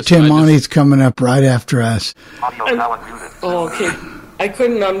 Remember, Tim Monty's coming up right after us. Oh, okay. I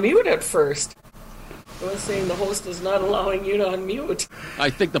couldn't unmute at first. I was saying the host is not allowing you to unmute. I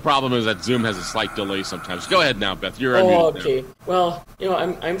think the problem is that Zoom has a slight delay sometimes. Go ahead now, Beth. You're unmuted. Oh, okay. Now. Well,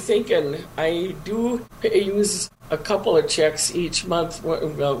 I'm thinking I do use a couple of checks each month.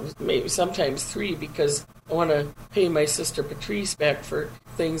 Well, maybe sometimes 3, because I want to pay my sister Patrice back for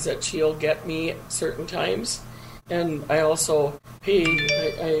things that she'll get me at certain times. And I also pay,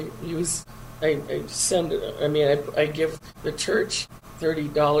 I give the church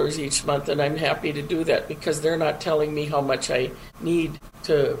 $30 each month, and I'm happy to do that because they're not telling me how much I need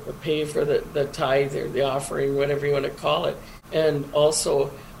to pay for the tithe or the offering, whatever you want to call it. And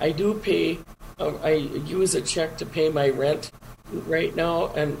also, I do pay, I use a check to pay my rent right now,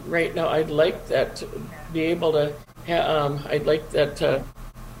 and right now I'd like that to be able to, I'd like that to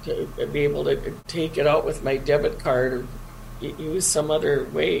be able to take it out with my debit card or use some other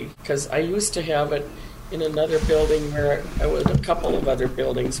way, because I used to have it in another building where I was a couple of other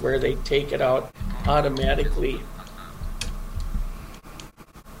buildings where they take it out automatically,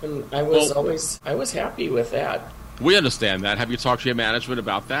 and I was happy with that. We understand that. Have you talked to your management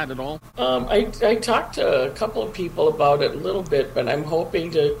about that at all? I talked to a couple of people about it a little bit, but I'm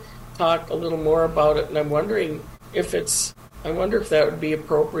hoping to talk a little more about it, and I'm wondering if that would be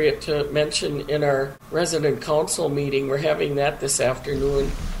appropriate to mention in our resident council meeting. We're having that this afternoon,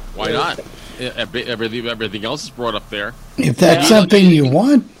 Why not? Everything else is brought up there. If that's something you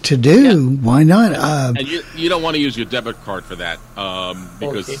want to do, why not? And you don't want to use your debit card for that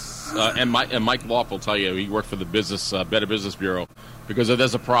because and Mike Loff will tell you he worked for the Better Business Bureau, because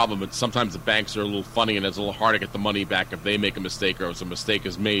there's a problem. Sometimes the banks are a little funny and it's a little hard to get the money back if they make a mistake or if a mistake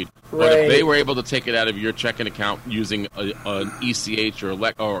is made. Right. But if they were able to take it out of your checking account using an ECH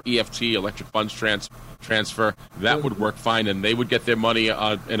or EFT, electric funds transfer, that would work fine, and they would get their money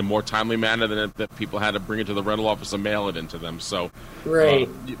in a more timely manner than if people had to bring it to the rental office and mail it into them. So, right.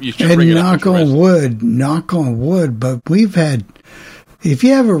 You should bring it up. Knock on wood, but we've had, if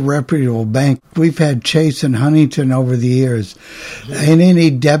you have a reputable bank, we've had Chase and Huntington over the years, and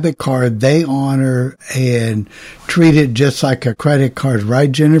any debit card they honor and treat it just like a credit card,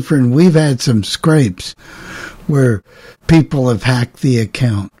 right, Jennifer? And we've had some scrapes where people have hacked the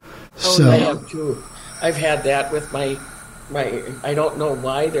account. I have too. I've had that with my. I don't know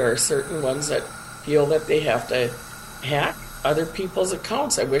why there are certain ones that feel that they have to hack other people's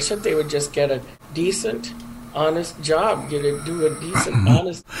accounts. I wish that they would just get a decent, honest job, do a decent,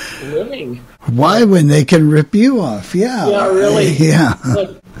 honest living. Why, when they can rip you off? Yeah. Yeah, really. Yeah.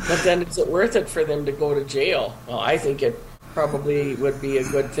 But then is it worth it for them to go to jail? Well, I think it probably would be a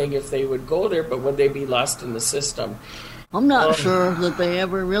good thing if they would go there, but would they be lost in the system? I'm not sure that they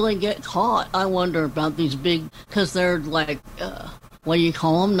ever really get caught. I wonder about these big, because they're like, what do you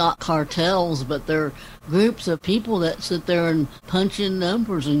call them? Not cartels, but they're groups of people that sit there and punch in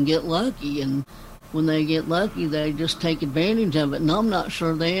numbers and get lucky. And when they get lucky, they just take advantage of it. And I'm not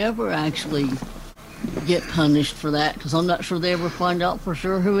sure they ever actually get punished for that, because I'm not sure they ever find out for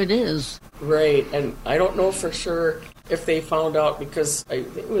sure who it is. Right, and I don't know for sure if they found out, because I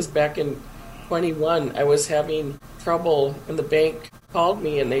think it was back in 21, I was having trouble, and the bank called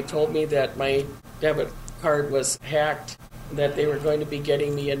me and they told me that my debit card was hacked, that they were going to be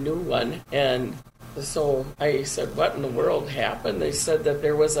getting me a new one. And so I said, what in the world happened? They said that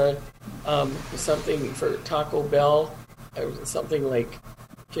there was a something for Taco Bell, something like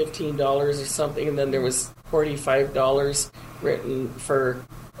 $15 or something, and then there was $45 written for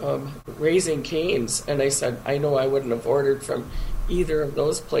Raising Cane's. And I said, I know I wouldn't have ordered from either of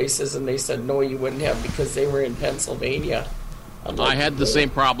those places, and they said no, you wouldn't have, because they were in Pennsylvania. I had the same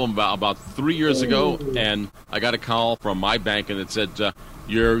problem about 3 years ago, and I got a call from my bank, and it said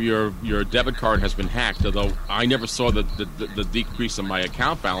your debit card has been hacked. Although I never saw the decrease in my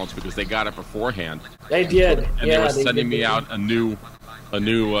account balance because they got it beforehand. They did, and they were sending me out a new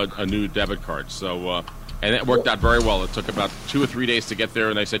debit card. So. And it worked out very well. It took about 2 or 3 days to get there,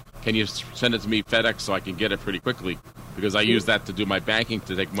 and they said, can you send it to me FedEx so I can get it pretty quickly? Because I use that to do my banking,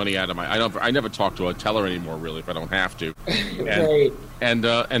 to take money out of my... I never talk to a teller anymore, really, if I don't have to. Right. And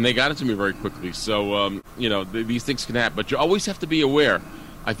they got it to me very quickly. So, these things can happen. But you always have to be aware.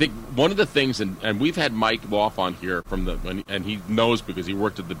 I think one of the things, and we've had Mike Loff on here and he knows because he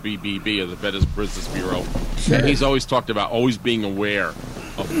worked at the BBB, or the Better Business Bureau, and he's always talked about always being aware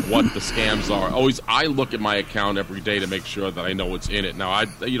of what the scams are. I look at my account every day to make sure that I know what's in it. Now,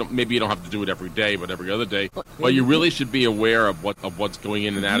 maybe you don't have to do it every day, but every other day. But you really should be aware of what's going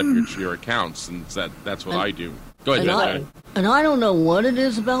in and out of your accounts, and that's what I do. Go ahead, Jen. And I don't know what it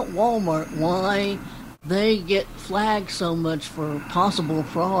is about Walmart, why they get flagged so much for possible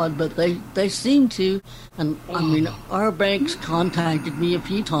fraud, but they seem to. And I mean, our banks contacted me a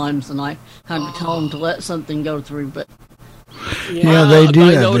few times, and I had to tell them to let something go through, but. Yeah, they do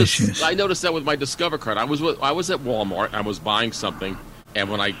have issues. I noticed that with my Discover card. I was at Walmart. I was buying something, and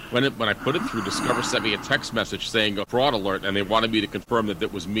when I put it through, Discover sent me a text message saying a fraud alert, and they wanted me to confirm that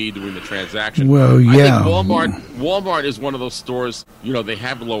it was me doing the transaction. Well, yeah. I think Walmart is one of those stores. They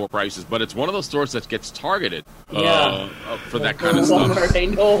have lower prices, but it's one of those stores that gets targeted for that kind of stuff. Walmart, I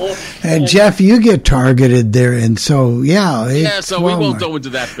know. And Jeff, you get targeted there, and so so we won't go into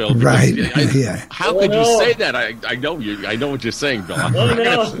that, Bill. Right? How could you say that? I know you. I know what you're saying, Bill.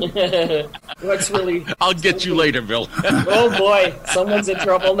 What's really? I'll get you later, Bill. Oh boy, someone's in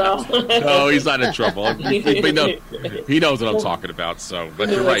trouble now. No, he's not in trouble. He knows what I'm talking about. So, but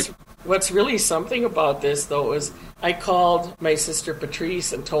you're right. What's really something about this, though, is I called my sister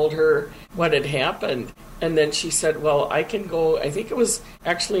Patrice and told her what had happened. And then she said, well, I can go. I think it was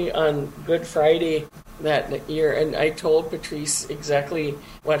actually on Good Friday that year. And I told Patrice exactly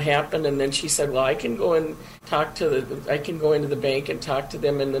what happened. And then she said, well, I can go and I can go into the bank and talk to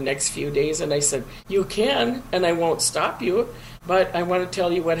them in the next few days. And I said, you can, and I won't stop you. But I want to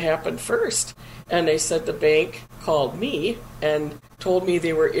tell you what happened first. And they said the bank called me and told me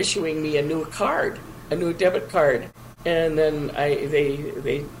they were issuing me a new card, a new debit card. and then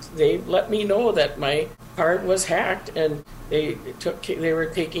they let me know that my card was hacked, and they were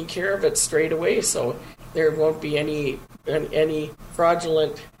taking care of it straight away, so there won't be any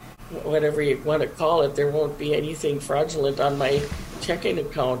fraudulent, whatever you want to call it. There won't be anything fraudulent on my checking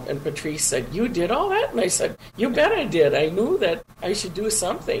account. And Patrice said, "You did all that?" And I said, "You bet I did. I knew that I should do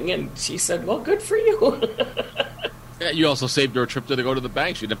something." And she said, "Well, good for you." Yeah, you also saved her a trip to go to the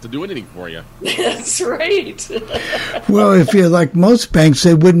bank. She didn't have to do anything for you. That's right. Well, if you're like most banks,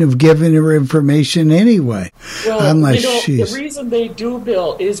 they wouldn't have given her information anyway. Well, unless the reason they do,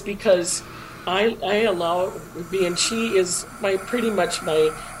 Bill, is because I allow, being she is pretty much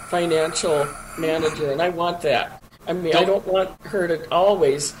my financial manager, and I want that. I mean, I don't want her to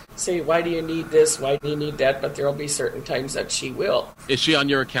always say, "Why do you need this? Why do you need that?" But there will be certain times that she will. Is she on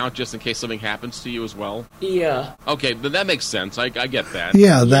your account just in case something happens to you as well? Yeah. Okay, then that makes sense. I get that.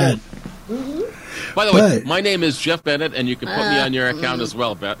 Yeah, that. Mm-hmm. By the way, my name is Jeff Bennett, and you can put me on your account as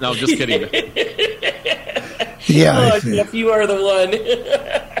well, Beth. No, just kidding. Yeah. Jeff, you are the one.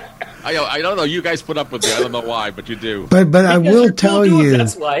 I don't know. You guys put up with me. I don't know why, but you do. But I will tell you.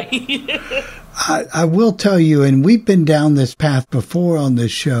 That's why. I will tell you, and we've been down this path before on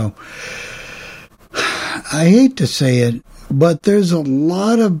this show. I hate to say it, but there's a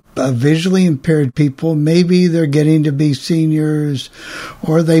lot of visually impaired people. Maybe they're getting to be seniors,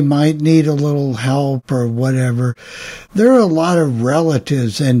 or they might need a little help or whatever. There are a lot of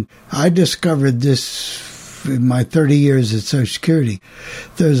relatives, and I discovered this in my 30 years at Social Security.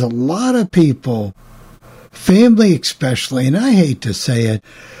 There's a lot of people, family especially, and I hate to say it,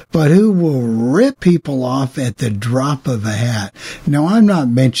 but who will rip people off at the drop of a hat. Now, I'm not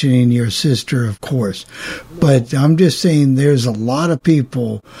mentioning your sister, of course, but I'm just saying there's a lot of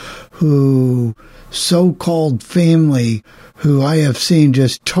people who, so-called family, who I have seen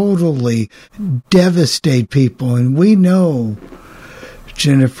just totally devastate people, and we know,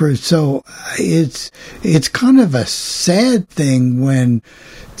 Jennifer, so it's kind of a sad thing when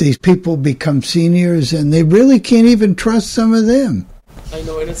these people become seniors and they really can't even trust some of them. I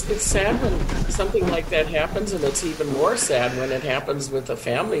know, and it's sad when something like that happens, and it's even more sad when it happens with a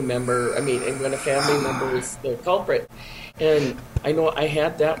family member. I mean, when a family member is the culprit. And I know I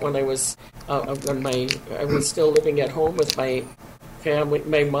had that when I was I was still living at home with my family,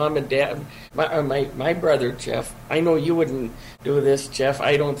 my mom and dad, my brother Jeff. I know you wouldn't do this, Jeff.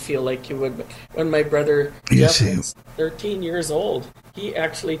 I don't feel like you would. But when my brother Jeff was 13 years old, he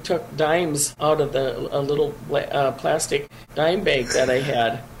actually took dimes out of a little plastic dime bag that I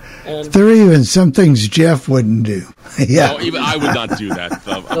had. And there are even some things Jeff wouldn't do. Yeah, no, even I would not do that.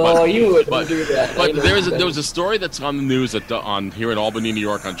 No, you wouldn't do that. But there was a story that's on the news on here in Albany, New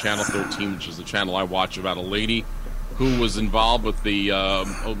York, on Channel 13, which is the channel I watch, about a lady who was involved with the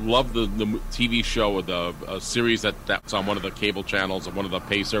loved the TV show or the series that's on one of the cable channels of one of the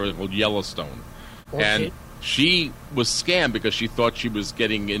pay services called Yellowstone, and she was scammed because she thought she was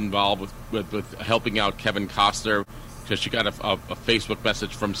getting involved with helping out Kevin Costner, because she got a Facebook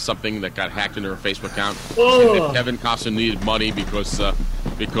message from something that got hacked into her Facebook account. And Kevin Costner needed money because of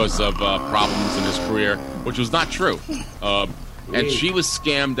problems in his career, which was not true. And she was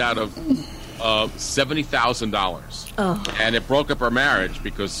scammed out of $70,000. Oh. And it broke up her marriage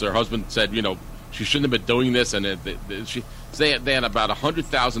because her husband said, she shouldn't have been doing this, and they had about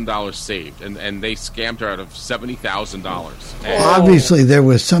 $100,000 saved, and they scammed her out of $70,000. Well, obviously, there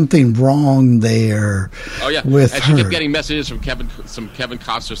was something wrong there. Oh yeah, with and her. She kept getting messages from Kevin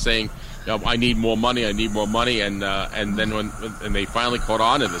Costner saying, "I need more money. I need more money." And then when they finally caught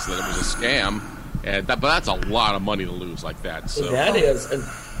on to this, that it was a scam, but that's a lot of money to lose like that. So that is, and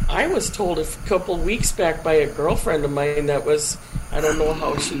I was told a couple weeks back by a girlfriend of mine that was, I don't know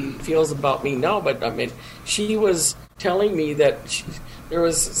how she feels about me now, but I mean, she was telling me that there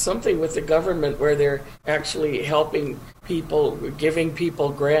was something with the government where they're actually helping people, giving people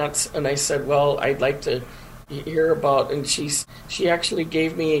grants. And I said, well, I'd like to hear about. And she actually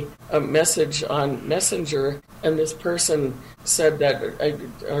gave me a message on Messenger, and this person said that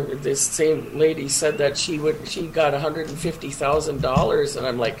this same lady said that she got $150,000, and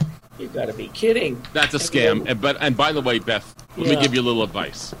I'm like, you got to be kidding. That's a scam. And by the way, Beth, let me give you a little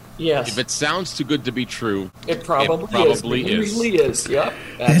advice. Yes. If it sounds too good to be true, it probably is. It usually is. Yep.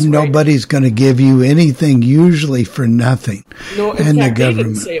 And nobody's going to give you anything usually for nothing. No, in and fact, the government. They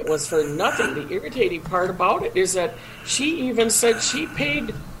didn't say it was for nothing. The irritating part about it is that she even said she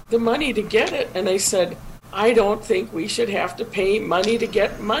paid the money to get it, and I said, I don't think we should have to pay money to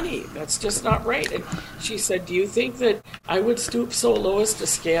get money. That's just not right. And she said, do you think that I would stoop so low as to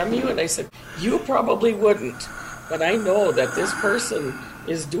scam you? And I said, you probably wouldn't. But I know that this person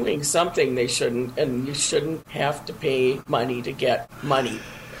is doing something they shouldn't, and you shouldn't have to pay money to get money.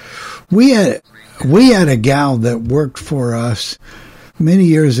 We had a gal that worked for us many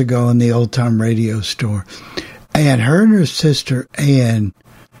years ago in the old time radio store, and her sister, and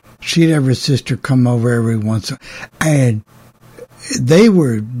she'd have her sister come over every once in a while, and they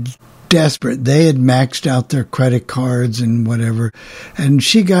were desperate. They had maxed out their credit cards and whatever, and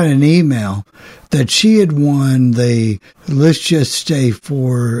she got an email that she had won let's just say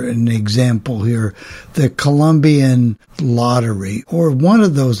for an example here, the Colombian lottery, or one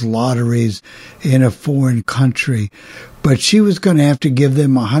of those lotteries in a foreign country, but she was going to have to give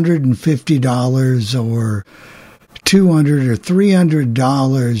them $150 or $200 or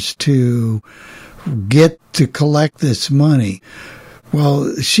 $300 to get to collect this money.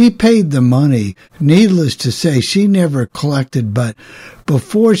 Well, she paid the money. Needless to say, she never collected, but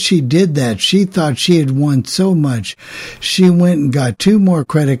before she did that, she thought she had won so much. She went and got 2 more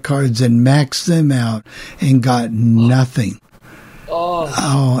credit cards and maxed them out and got nothing.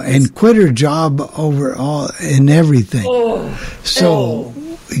 Oh, and quit her job overall and everything. Yeah.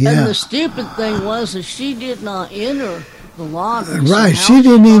 And the stupid thing was that she did not enter the lottery. Right, she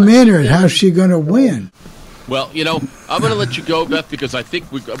didn't even enter it. How's she going to win? Well, I'm going to let you go, Beth, because I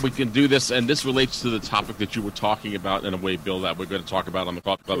think we can do this, and this relates to the topic that you were talking about in a way, Bill, that we're going to talk about on the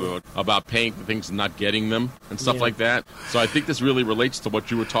Coffee Club about paying for things and not getting them and stuff like that. So I think this really relates to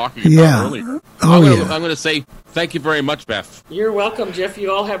what you were talking about earlier. I'm going to say thank you very much, Beth. You're welcome, Jeff.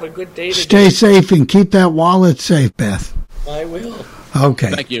 You all have a good day today. Stay safe and keep that wallet safe, Beth. I will.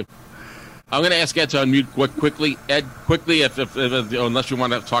 Okay. Thank you. I'm going to ask Ed to unmute quickly. Ed, quickly, if unless you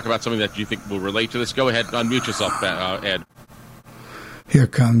want to talk about something that you think will relate to this, go ahead, unmute yourself, Ed. Here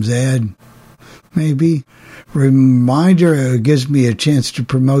comes Ed. Maybe. Reminder gives me a chance to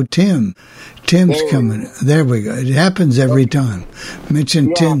promote Tim. Tim's coming. There we go. It happens every time.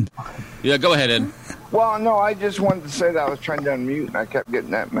 Mention Tim. Yeah, go ahead, Ed. Well, no, I just wanted to say that I was trying to unmute, and I kept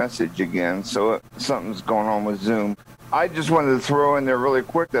getting that message again, so something's going on with Zoom. I just wanted to throw in there really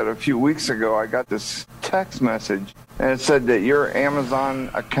quick that a few weeks ago I got this text message, and it said that your Amazon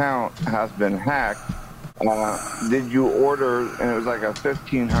account has been hacked. Did you order, and it was like a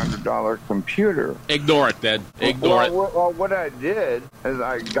 $1,500 computer. Ignore it, Ed. Ignore it. Well, what I did is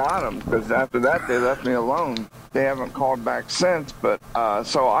I got them, because after that they left me alone. They haven't called back since, but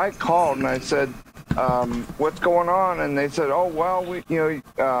so I called and I said, what's going on? And they said, oh, well,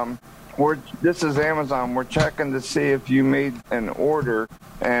 this is Amazon. We're checking to see if you made an order,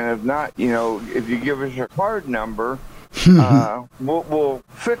 and if not, if you give us your card number, we'll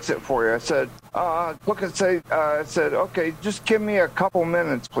fix it for you. I said, I said, okay, just give me a couple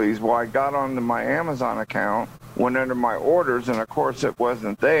minutes, please. Well, I got onto my Amazon account, went under my orders, and of course it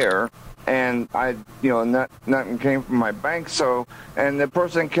wasn't there. And nothing came from my bank. So, and the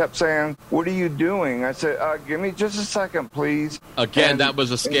person kept saying, "What are you doing?" I said, "Give me just a second, please." Again, that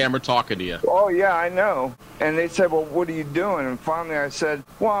was a scammer talking to you. Oh yeah, I know. And they said, "Well, what are you doing?" And finally, I said,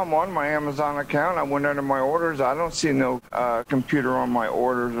 "Well, I'm on my Amazon account. I went under my orders. I don't see no computer on my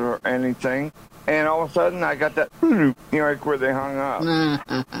orders or anything." And all of a sudden, I got that, like where they hung up.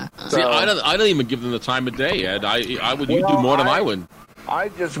 See, I don't even give them the time of day, Ed. I would. You do more than I would. I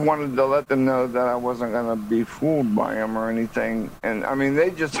just wanted to let them know that I wasn't going to be fooled by them or anything. And, I mean, they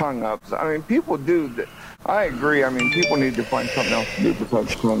just hung up. I mean, people do. I agree. I mean, people need to find something else to do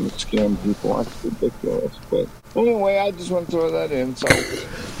besides trying to scam people. That's ridiculous. But anyway, I just want to throw that in. So.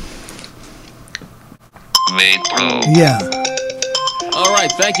 Made Pro. Yeah. All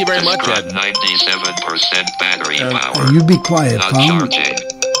right. Thank you very much, Ed. 97% battery power. You be quiet, Not Tom. charging.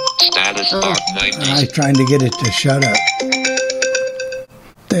 Status bar 90. I was trying to get it to shut up.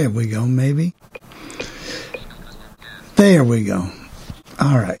 There we go, maybe. There we go.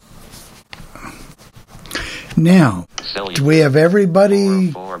 All right. Now, do we have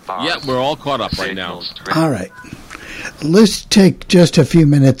everybody? Yeah, we're all caught up right now. All right. Let's take just a few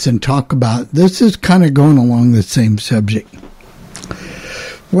minutes and talk about, this is kind of going along the same subject.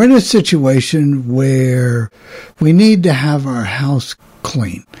 We're in a situation where we need to have our house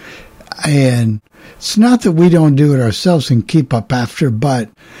clean. And it's not that we don't do it ourselves and keep up after, but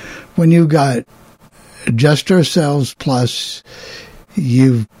when you've got just ourselves plus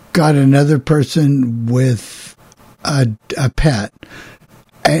you've got another person with a pet,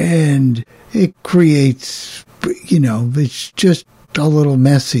 and it creates, it's just a little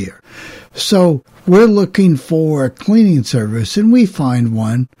messier. So we're looking for a cleaning service, and we find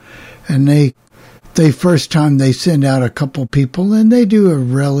one, and they first time they send out a couple people, and they do a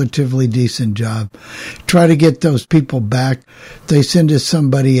relatively decent job. Try to get those people back. They send us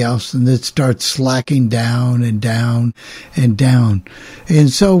somebody else, and it starts slacking down and down and down. And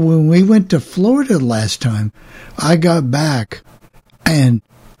so when we went to Florida last time, I got back, and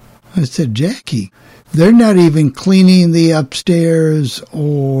I said, Jackie, they're not even cleaning the upstairs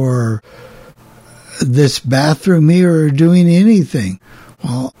or this bathroom here or doing anything.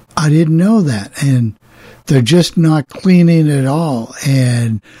 Well, I didn't know that. And they're just not cleaning at all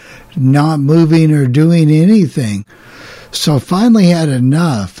and not moving or doing anything. So I finally had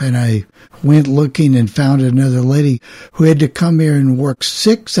enough, and I went looking and found another lady who had to come here and work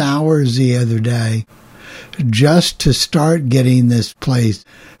 6 hours the other day just to start getting this place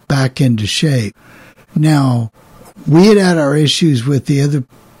back into shape. Now, we had our issues with the other,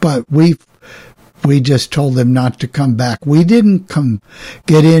 but we just told them not to come back. We didn't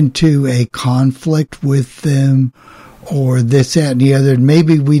get into a conflict with them or this, that, and the other.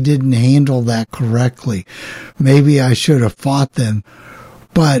 Maybe we didn't handle that correctly. Maybe I should have fought them.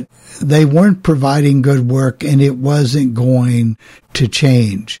 But they weren't providing good work, and it wasn't going to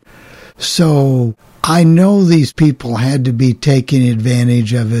change. So I know these people had to be taking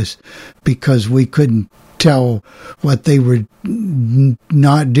advantage of us because we couldn't tell what they were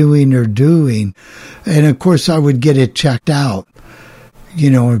not doing or doing. And of course I would get it checked out,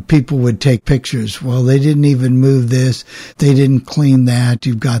 and people would take pictures. Well, they didn't even move this. They didn't clean that.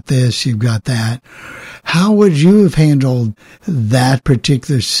 You've got this, you've got that. How would you have handled that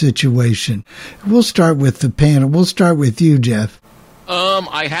particular situation? We'll start with the panel. We'll start with you, Jeff.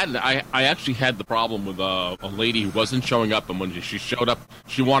 I actually had the problem with a lady who wasn't showing up, and when she showed up,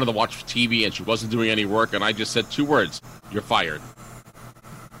 she wanted to watch TV, and she wasn't doing any work, and I just said 2 words: "You're fired."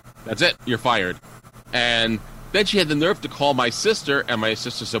 That's it. You're fired. And then she had the nerve to call my sister, and my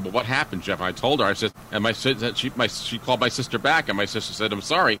sister said, "Well, what happened, Jeff?" I told her. I said, and she called my sister back, and my sister said, "I'm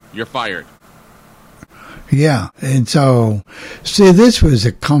sorry, you're fired." Yeah, and so, see, this was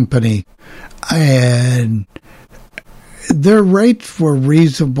a company, and their rates were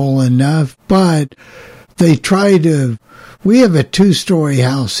reasonable enough, but they tried to. We have a 2-story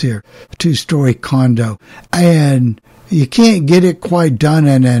house here, 2-story condo, and you can't get it quite done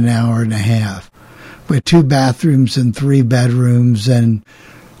in an hour and a half with 2 bathrooms and 3 bedrooms and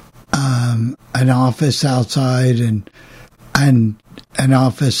an office outside and an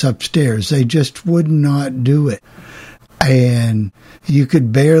office upstairs. They just would not do it, and you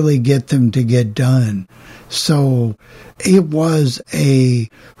could barely get them to get done. So it was a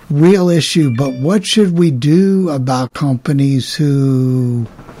real issue. But what should we do about companies who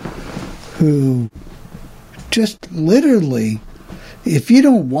just literally, if you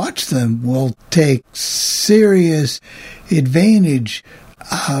don't watch them, will take serious advantage?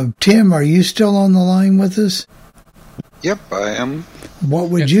 Tim, are you still on the line with us? Yep, I am. What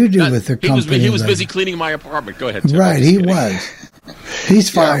would you do with a company? He was busy cleaning my apartment. Go ahead, Tim. Right, he was. He's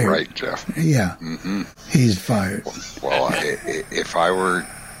fired. Yeah, right, Jeff. Yeah, he's fired. Well, if I were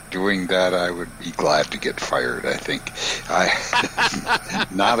doing that, I would be glad to get fired, I think.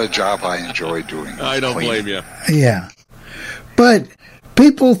 Not a job I enjoy doing. I don't blame you. Yeah. But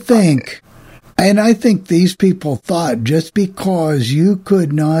people think, and I think these people thought, just because you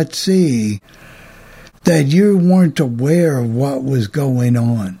could not see, that you weren't aware of what was going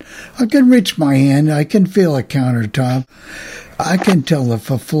on. I can reach my hand. I can feel a countertop. I can tell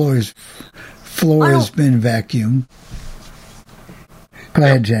if a floor has been vacuumed. Go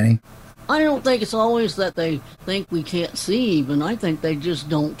ahead, Jenny. I don't think it's always that they think we can't see even. I think they just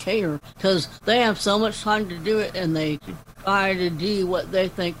don't care because they have so much time to do it, and they try to do what they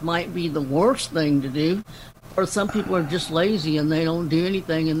think might be the worst thing to do. Or some people are just lazy and they don't do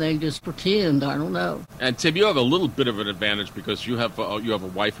anything and they just pretend. I don't know. And Tim, you have a little bit of an advantage because you have a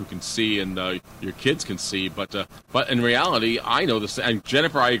wife who can see and your kids can see. But in reality, I know this. And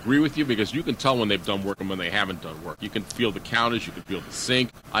Jennifer, I agree with you because you can tell when they've done work and when they haven't done work. You can feel the counters. You can feel the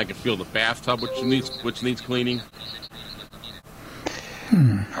sink. I can feel the bathtub which needs cleaning.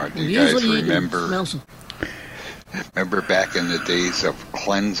 Do you guys remember back in the days of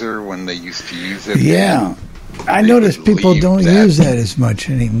cleanser when they used to use it? Yeah. I noticed people don't use that as much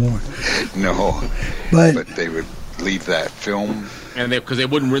anymore. No, but they would leave that film. And because they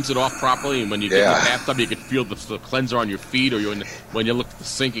wouldn't rinse it off properly, and when you get in the bathtub, you could feel the cleanser on your feet, or when you look at the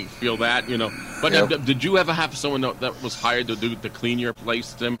sink, you can feel that, But did you ever have someone that was hired to clean your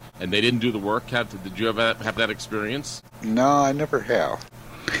place, Tim, and they didn't do the work? Did you ever have that experience? No, I never have.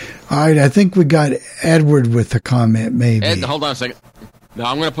 All right, I think we got Edward with a comment, maybe. Ed, hold on a second. Now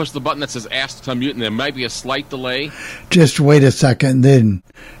I'm going to push the button that says ask to unmute, and there might be a slight delay. Just wait a second, then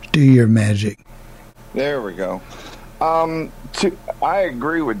do your magic. There we go. I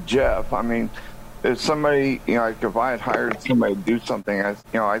agree with Jeff. I mean, if somebody, like if I had hired somebody to do something,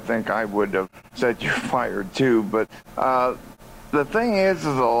 I think I would have said you're fired too. But the thing is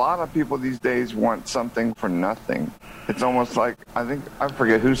a lot of people these days want something for nothing. It's almost like, I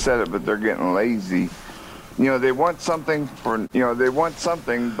forget who said it, but they're getting lazy. They want something they want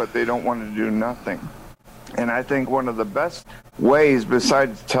something, but they don't want to do nothing. And I think one of the best ways,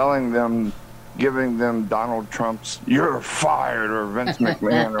 besides giving them Donald Trump's "you're fired" or Vince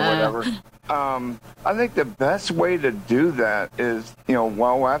McMahon or whatever, I think the best way to do that is,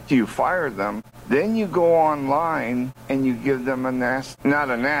 after you fire them, then you go online and you give them not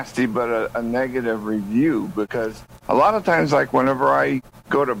a nasty, but a negative review. Because a lot of times, like whenever I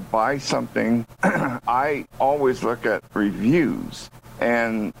go to buy something, I always look at reviews.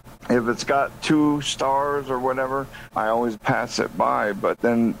 And if it's got 2 stars or whatever, I always pass it by. But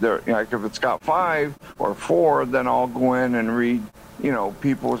then, if it's got 5 or 4, then I'll go in and read,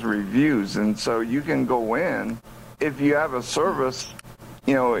 people's reviews. And so you can go in, if you have a service,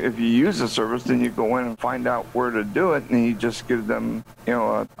 if you use a service, then you go in and find out where to do it, and you just give them,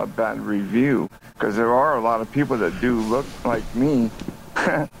 a bad review. Because there are a lot of people that do look like me,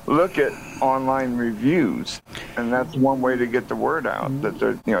 look at online reviews, and that's one way to get the word out that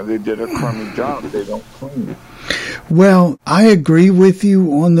they did a crummy job. They don't clean it. Well, I agree with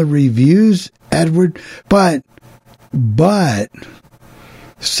you on the reviews, Edward, but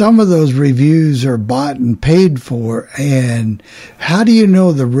some of those reviews are bought and paid for, and how do you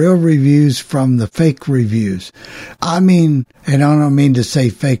know the real reviews from the fake reviews? I mean, and I don't mean to say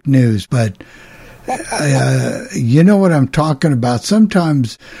fake news, but you know what I'm talking about.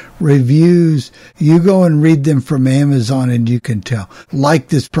 Sometimes reviews, you go and read them from Amazon and you can tell, like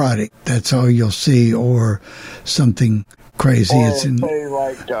this product, that's all you'll see, or something crazy. Or say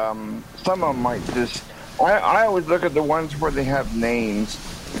like, some of them might just, I always look at the ones where they have names.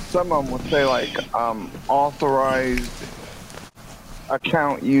 Some of them will say like, authorized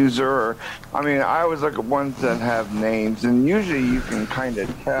account user. I always look at ones that have names, and usually you can kind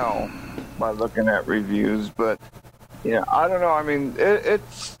of tell by looking at reviews. But I don't know.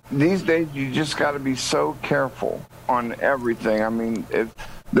 It's these days you just got to be so careful on everything.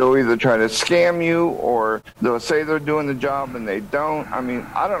 They'll either try to scam you, or they'll say they're doing the job and they don't.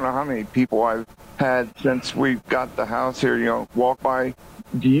 I don't know how many people I've had since we got the house here, walk by.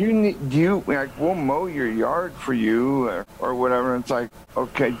 We'll mow your yard for you or whatever. And it's like,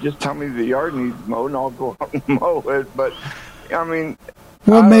 okay, just tell me the yard needs mowed and I'll go out and mow it. But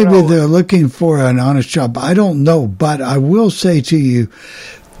well, maybe they're looking for an honest job. I don't know, but I will say to you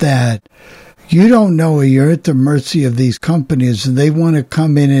that you don't know. You're at the mercy of these companies, and they want to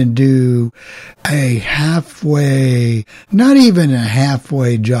come in and do a halfway, not even a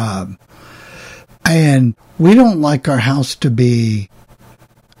halfway job. And we don't like our house to be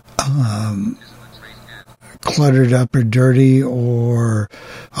cluttered up or dirty or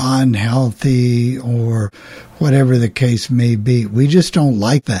unhealthy or whatever the case may be. We just don't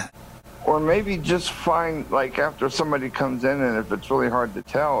like that. Or maybe just find, like, after somebody comes in, and if it's really hard to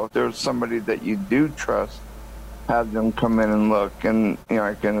tell, if there's somebody that you do trust, have them come in and look, and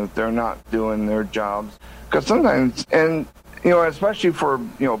if they're not doing their jobs. Because sometimes, and especially for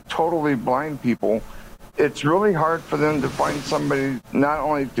totally blind people, it's really hard for them to find somebody not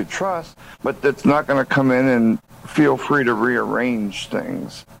only to trust, but that's not going to come in and feel free to rearrange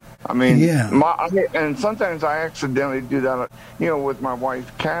things. And sometimes I accidentally do that, with my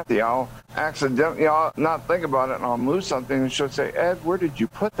wife, Kathy. I'll not think about it, and I'll move something, and she'll say, "Ed, where did you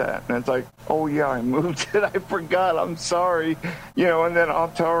put that?" And it's like, "Oh, yeah, I moved it. I forgot. I'm sorry." And then I'll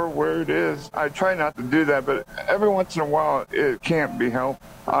tell her where it is. I try not to do that, but every once in a while, it can't be helped.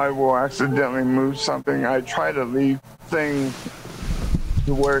 I will accidentally move something. I try to leave things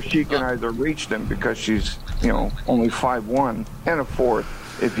to where she can either reach them, because she's, only 5'1" and a 4th.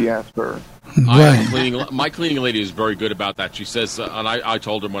 If you ask her. Right. My cleaning lady is very good about that. She says, and I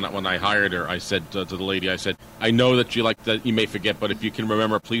told her when I hired her, I said to the lady, I said, "I know that you may forget, but if you can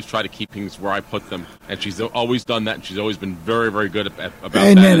remember, please try to keep things where I put them." And she's always done that, and she's always been very, very good about that.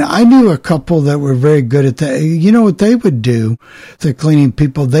 And then I knew a couple that were very good at that. You know what they would do, the cleaning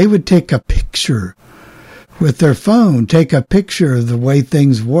people? They would take a picture with their phone, take a picture of the way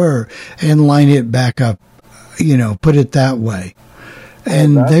things were, and line it back up, put it that way.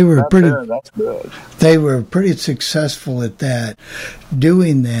 And they were pretty successful at that,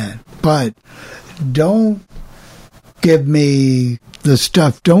 doing that. But don't give me the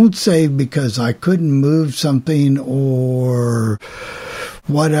stuff. Don't say because I couldn't move something or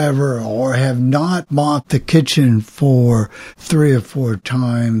whatever, or have not mopped the kitchen for 3 or 4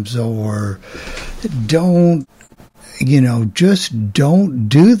 times, or don't, just don't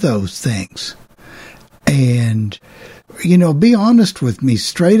do those things. And, be honest with me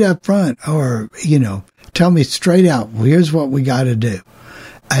straight up front, or, tell me straight out, well, here's what we got to do.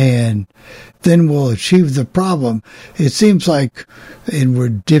 And then we'll achieve the problem. It seems like, and we're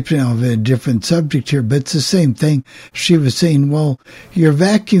dipping off a different subject here, but it's the same thing. She was saying, well, your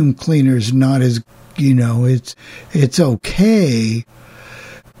vacuum cleaner's not as, it's okay.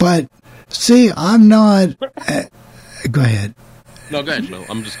 But see, I'm not, go ahead. No, go ahead, Bill.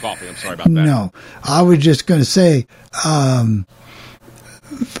 I'm just coughing. I'm sorry about that. No, I was just going to say, I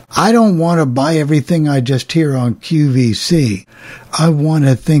don't want to buy everything I just hear on QVC. I want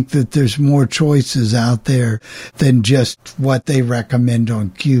to think that there's more choices out there than just what they recommend on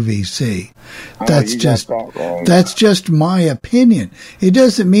QVC. That's just my opinion. It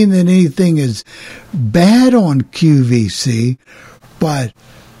doesn't mean that anything is bad on QVC, but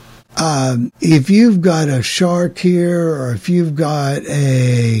if you've got a Shark here, or if you've got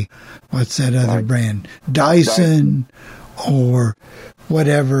what's that other brand? Dyson, or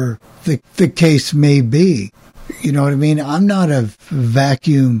whatever the case may be. You know what I mean? I'm not a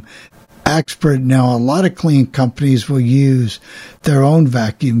vacuum expert. Now, a lot of clean companies will use their own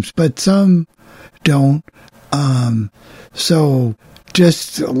vacuums, but some don't. So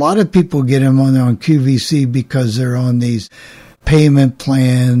just a lot of people get them on QVC because they're on these payment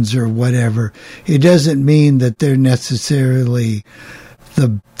plans or whatever. It doesn't mean that they're necessarily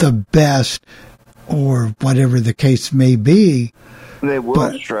the best, or whatever the case may be. They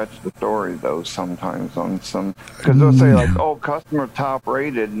will stretch the story, though, sometimes on some, because they'll say, like, oh, customer top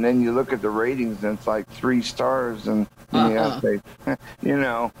rated, and then you look at the ratings and it's like 3 stars, and you have to say,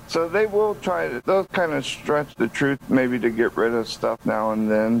 so they will they'll kind of stretch the truth, maybe to get rid of stuff now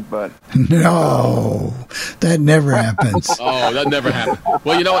and then, but. No, that never happens. Oh, that never happened.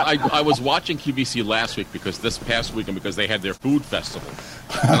 Well, you know what? I was watching QVC last week, because this past weekend, because they had their food festival,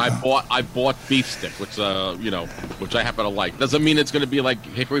 and I bought beef stick, which which I happen to like. Doesn't mean it's going to be like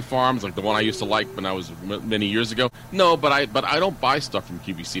Hickory Farms, like the one I used to like when I was many years ago. No, but I don't buy stuff from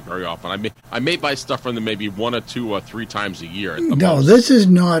QVC very often. I may buy stuff from them maybe 1 or 2 or 3 times a year. No, this is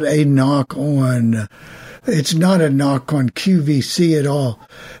not a knock on. It's not a knock on QVC at all.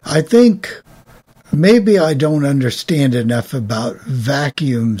 I think maybe I don't understand enough about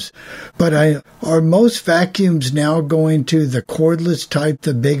vacuums, but are most vacuums now going to the cordless type,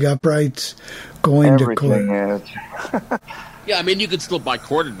 the big uprights, going to cordless? Yeah, I mean, you could still buy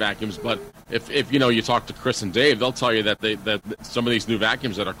corded vacuums, but if you talk to Chris and Dave, they'll tell you that some of these new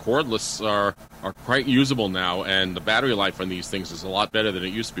vacuums that are cordless are quite usable now, and the battery life on these things is a lot better than it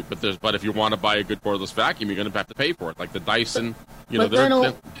used to be. But if you want to buy a good cordless vacuum, you're going to have to pay for it, like the Dyson. But they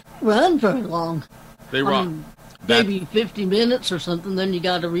don't run very long. They run. Maybe 50 minutes or something, then you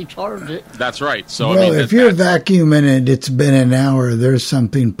got to recharge it. That's right. So well, if you're vacuuming it, it's been an hour, there's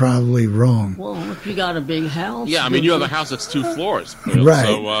something probably wrong. Well, if you got a big house. Yeah, I mean, you have a house that's 2 floors. Right.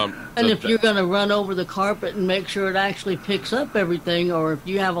 So, and if you're going to run over the carpet and make sure it actually picks up everything, or if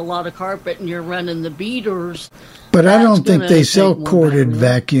you have a lot of carpet and you're running the beaters. But I don't think they sell corded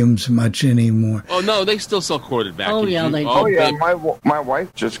vacuums much anymore. Oh, no, they still sell corded vacuums. Oh, yeah, they do. Oh, yeah, my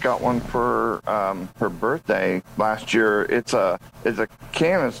wife just got one for her birthday last year. It's a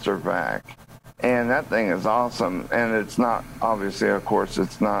canister vac, and that thing is awesome. And it's not, obviously, of course,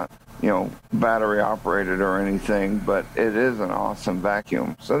 it's not, battery operated or anything, but it is an awesome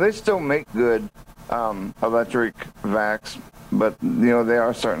vacuum. So they still make good electric vacs, but, they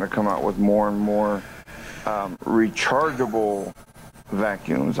are starting to come out with more and more rechargeable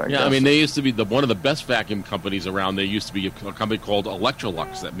vacuums, I guess. Yeah, I mean, they used to be one of the best vacuum companies around. There used to be a company called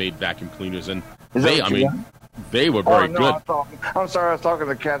Electrolux that made vacuum cleaners, and they were very good. I'm sorry, I was talking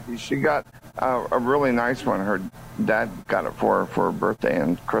to Kathy. She got a really nice one. Her dad got it for her birthday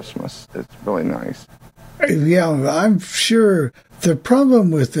and Christmas. It's really nice. Yeah, I'm sure the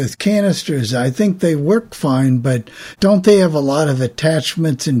problem with the canisters, I think they work fine, but don't they have a lot of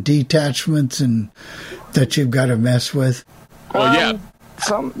attachments and detachments and that you've got to mess with? Well, yeah.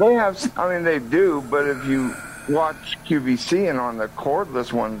 They do, but if you watch QVC and on the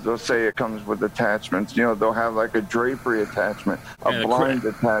cordless ones, they'll say it comes with attachments. They'll have like a drapery attachment, a blind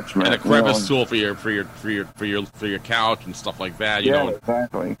attachment, and a crevice tool for your couch and stuff like that.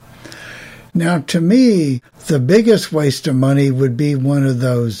 Exactly. Now, to me, the biggest waste of money would be one of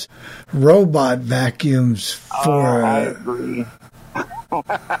those robot vacuums for. I agree.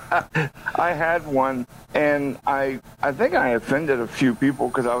 I had one, and I think I offended a few people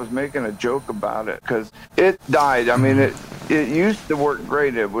because I was making a joke about it because it died. I mean, it used to work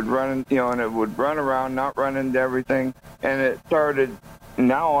great. It would run, and it would run around, not run into everything, and it started.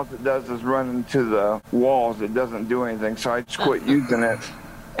 Now all it does is run into the walls. It doesn't do anything, so I just quit using it.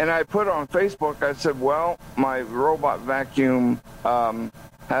 And I put on Facebook, I said, well, my robot vacuum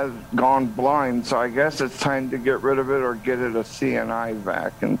has gone blind, so I guess it's time to get rid of it or get it a CNI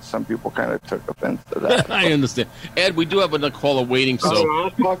vac. And some people kind of took offense to that. I understand. Ed, we do have another caller waiting, so...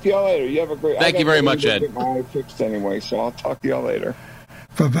 I'll talk to y'all later. You have a great... Thank you very much, Ed. Get my eye fixed anyway, so I'll talk to y'all later.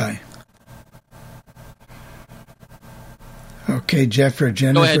 Bye-bye. Okay, Jeff or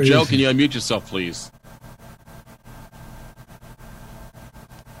Jennifer. Go ahead, Joe. Can you unmute yourself, please?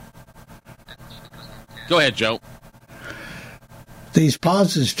 Go ahead, Joe. These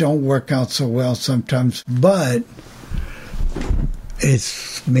pauses don't work out so well sometimes, but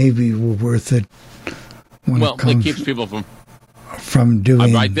it's maybe worth it. Well, it keeps people from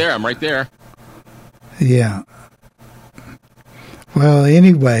doing. I'm right there. Yeah. Well,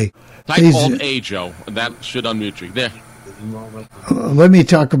 anyway. Type Alt A, Joe. That should unmute you. There. Let me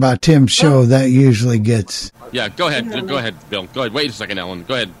talk about Tim's show. That usually gets... Yeah, go ahead. Go ahead, Bill. Go ahead. Wait a second, Ellen.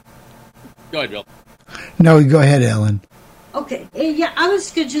 Go ahead. Go ahead, Bill. No, go ahead, Ellen. Okay. Yeah, I was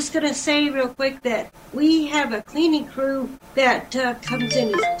just going to say real quick that we have a cleaning crew that comes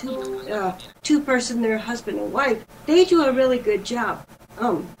in as two-person, their husband and wife. They do a really good job.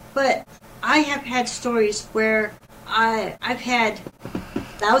 But I have had stories where I've had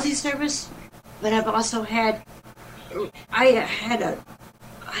lousy service, but I've also had... Hang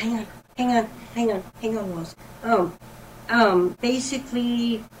on, Wells.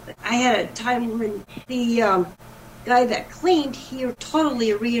 Basically, I had a time when the guy that cleaned, he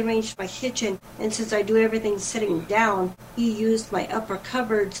totally rearranged my kitchen, and since I do everything sitting down, he used my upper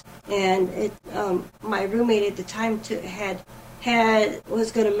cupboards, and my roommate at the time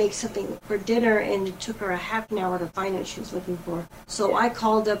was going to make something for dinner, and it took her a half an hour to find what she was looking for. So I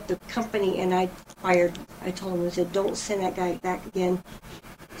called up the company, and I told him, I said, don't send that guy back again.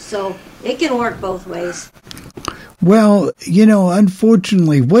 So it can work both ways. Well,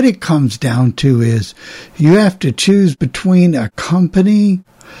 unfortunately, what it comes down to is you have to choose between a company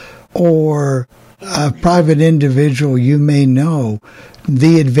or a private individual you may know.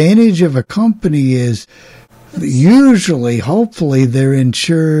 The advantage of a company is usually, hopefully, they're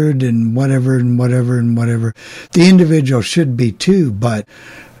insured and whatever. The individual should be too, but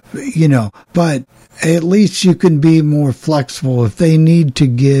at least you can be more flexible if they need to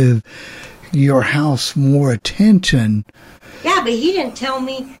give your house more attention. Yeah, but he didn't tell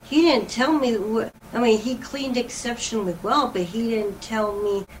me what, he cleaned exceptionally well, but he didn't tell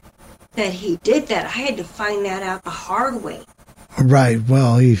me that he did that. I had to find that out the hard way. Right,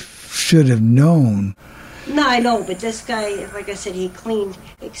 well, he should have known. No, I know, but this guy, like I said, he cleaned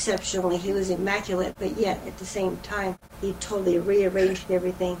exceptionally. He was immaculate, but yet at the same time, he totally rearranged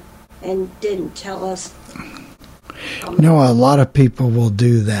everything and didn't tell us. No, a lot of people will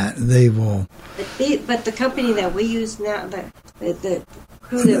do that. They will. But the company that we use now, the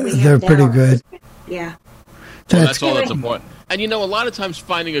crew that we have they're pretty good. Yeah. Well, that's all that's important. And a lot of times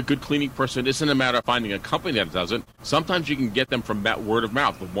finding a good cleaning person isn't a matter of finding a company that does it. Sometimes you can get them from that word of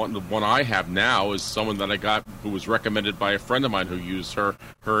mouth. The one I have now is someone that I got who was recommended by a friend of mine who used her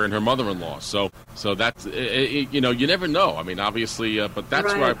and her mother-in-law. So that's you never know. Obviously, but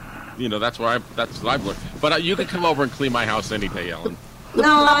that's right. That's what I've learned. But you can come over and clean my house any day, Ellen.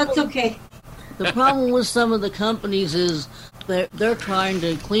 No, it's okay. The problem with some of the companies is they're trying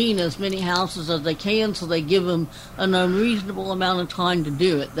to clean as many houses as they can, so they give them an unreasonable amount of time to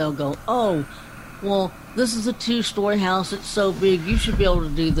do it. They'll go, oh, well, this is a 2-story house. It's so big. You should be able to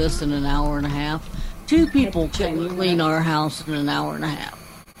do this in an hour and a half. 2 people can clean our house in an hour and a half.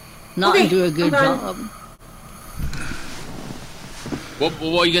 Not do a good job. What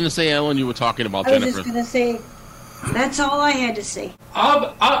were you going to say, Ellen? You were talking about Jennifer. I was just going to say, that's all I had to say.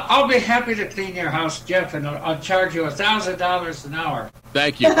 I'll be happy to clean your house, Jeff, and I'll charge you $1,000 an hour.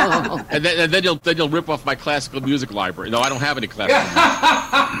 Thank you. and then you'll rip off my classical music library. No, I don't have any classical music.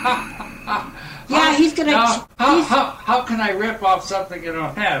 Yeah, he's going to... How can I rip off something you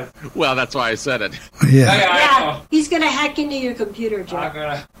don't have? Well, that's why I said it. Yeah, he's going to hack into your computer, Jeff.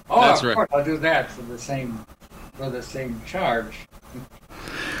 That's right. Course, I'll do that for the same charge.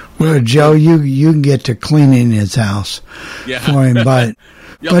 Well, Joe, you can get to cleaning his house for him, but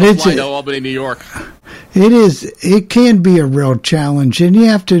it's Albany, New York. It can be a real challenge, and you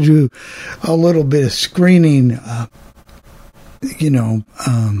have to do a little bit of screening.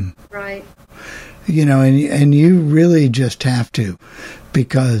 Right. and you really just have to,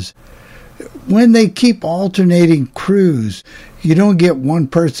 because when they keep alternating crews, you don't get one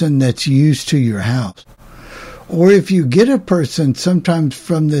person that's used to your house. Or if you get a person, sometimes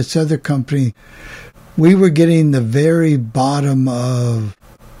from this other company, we were getting the very bottom of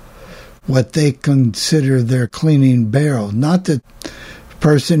what they consider their cleaning barrel. Not that the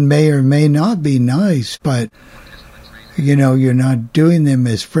person may or may not be nice, but, you're not doing them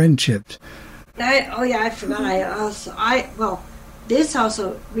as friendships. I forgot. Well, this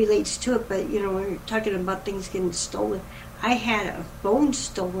also relates to it, but, when we're talking about things getting stolen, I had a phone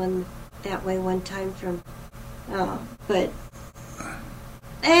stolen that way one time from, but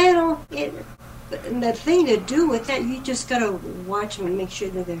and the thing to do with that, you just gotta watch them and make sure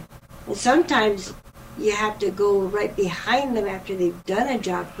they're there. And sometimes you have to go right behind them after they've done a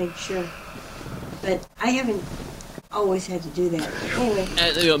job, make sure. But I haven't always had to do that. Anyway.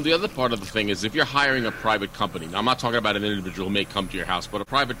 And the other part of the thing is, if you're hiring a private company, now I'm not talking about an individual who may come to your house, but a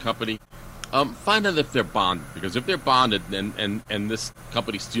private company, find out if they're bonded. Because if they're bonded and this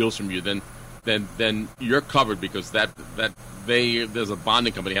company steals from you, then you're covered, because there's a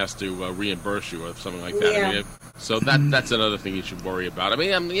bonding company has to reimburse you or something like that. Yeah. I mean, so that's another thing you should worry about. I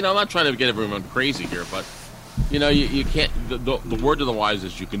mean, I'm not trying to get everyone crazy here, but you can't. The word to the wise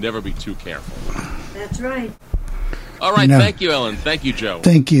is you can never be too careful. That's right. All right, thank you, Ellen. Thank you, Joe.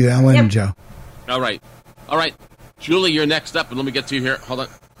 Thank you, Ellen and Joe. All right, Julie, you're next up, and let me get to you here. Hold on.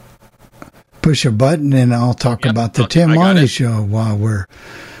 Push a button, and I'll talk about the Tim Monty show while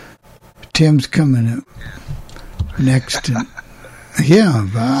Tim's coming up next.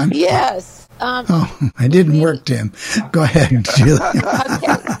 Yes. I didn't work, Tim. Go ahead, Julie.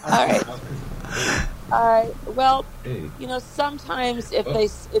 Okay. All right. Well, sometimes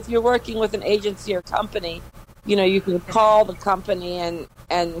if you're working with an agency or company, you can call the company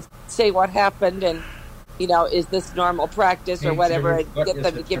and say what happened, and is this normal practice or whatever, and get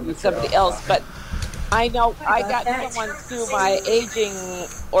them to give you somebody else. But I know I got someone through my aging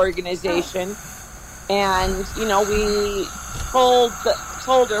organization, and we told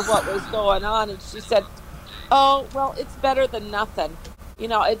her what was going on, and she said, "Oh, well, it's better than nothing."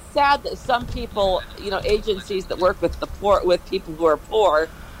 It's sad that some people, agencies that work with with people who are poor,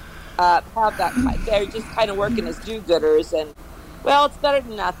 have that. They're just kind of working as do-gooders, and well, it's better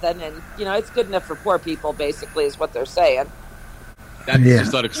than nothing, and it's good enough for poor people. Basically, is what they're saying. That's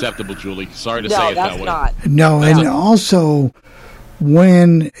just not acceptable, Julie. Sorry to say it that way. Not. No, and also,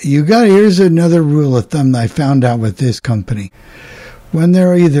 when here's another rule of thumb that I found out with this company. When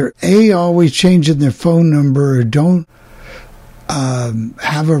they're either always changing their phone number, or don't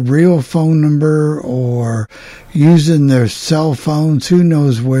have a real phone number, or using their cell phones, who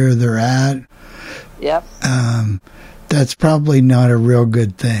knows where they're at. Yep. That's probably not a real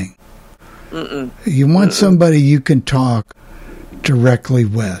good thing. You want somebody you can talk directly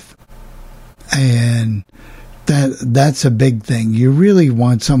with, and that's a big thing. You really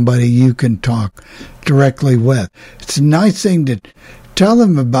want somebody you can talk directly with. It's a nice thing to tell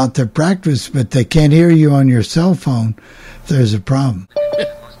them about their practice, but they can't hear you on your cell phone. There's a problem.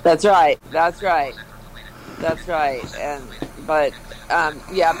 That's right. And but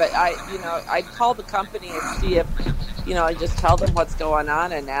I'd call the company and see if I just tell them what's going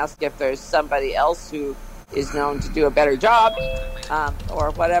on and ask if there's somebody else who is known to do a better job,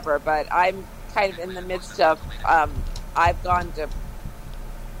 or whatever. But I'm kind of in the midst of, I've gone to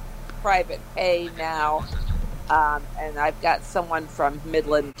private pay now, and I've got someone from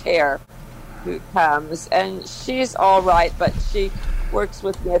Midland Care who comes, and she's all right, but she works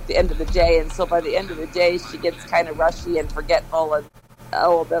with me at the end of the day, and so by the end of the day she gets kind of rushy and forgetful and a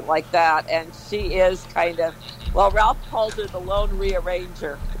little bit like that, and she is kind of, Ralph calls her the lone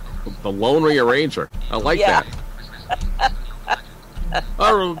rearranger. The lone rearranger. I like that.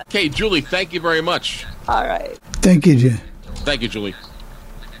 Okay, Julie, thank you very much. All right. Thank you, Julie. Thank you, Julie.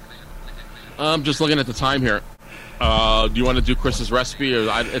 I'm just looking at the time here. Do you want to do Chris's recipe? Or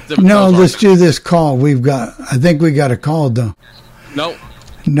no, let's do this call. I think we got a call, though. No.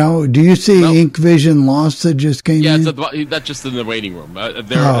 Do you see Ink Vision Lost that just came in? Yeah, that's just in the waiting room.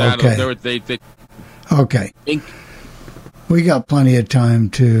 Okay. Okay. We got plenty of time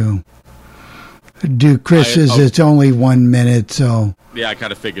to do Chris's. It's only 1 minute, so. Yeah, I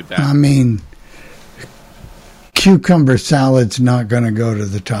kind of figured that. I mean, cucumber salad's not going to go to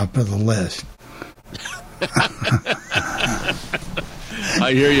the top of the list.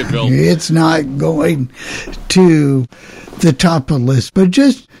 I hear you, Bill. It's not going to the top of the list, but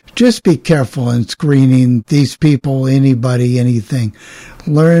just be careful in screening these people, anybody, anything.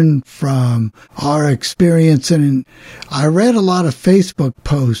 Learn from our experience. And I read a lot of Facebook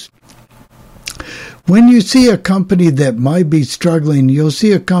posts when you see a company that might be struggling, you'll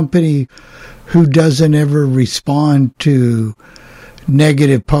see a company who doesn't ever respond to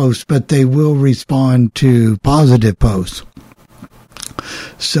negative posts, but they will respond to positive posts.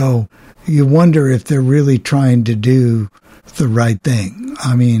 So you wonder if they're really trying to do the right thing.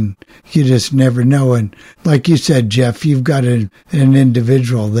 I mean, you just never know. And like you said, Jeff, you've got an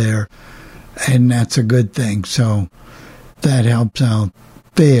individual there, and that's a good thing. So that helps out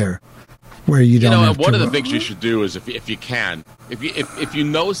there, where you don't have one to of the things you should do is, if you can, if you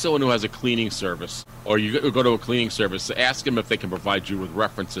know someone who has a cleaning service, or you go to a cleaning service, ask them if they can provide you with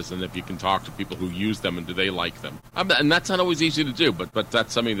references, and if you can talk to people who use them and do they like them. And that's not always easy to do, but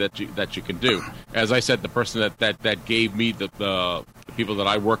that's something that you can do. As I said, the person that gave me the people that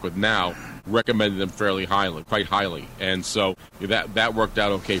I work with now recommended them quite highly, and so that worked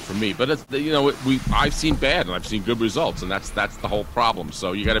out okay for me. But it's, I've seen bad and I've seen good results, and that's the whole problem.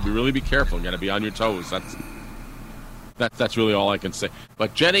 So you got to really be careful. You got to be on your toes. That's really all I can say.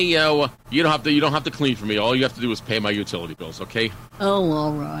 But Jenny, you don't have to clean for me. All you have to do is pay my utility bills, okay? Oh,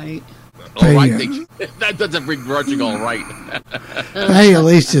 all right. All right, that doesn't bring grudging. All right. Hey, at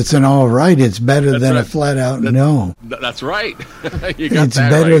least it's an all right. It's better than a flat out no. That's right. You got it's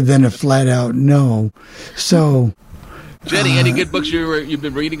that better right. than a flat out no. So, Jenny, any good books you've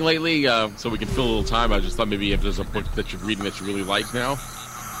been reading lately? So we can fill a little time. I just thought maybe if there's a book that you're reading that you really like now.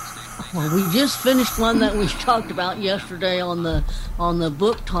 Well, we just finished one that we talked about yesterday on the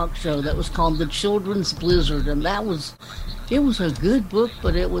book talk show that was called The Children's Blizzard, and it was a good book,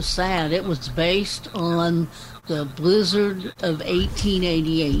 but it was sad. It was based on the blizzard of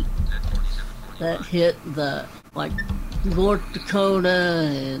 1888 that hit North Dakota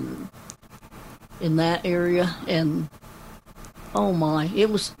and in that area, and oh my, it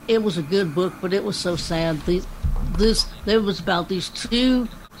was a good book, but it was so sad. It was about these two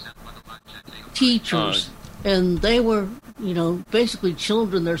teachers, and they were, basically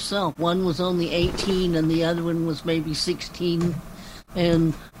children themselves. One was only 18 and the other one was maybe 16,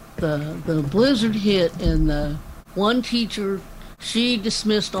 and the blizzard hit, and the one teacher, she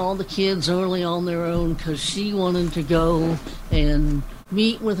dismissed all the kids early on their own because she wanted to go and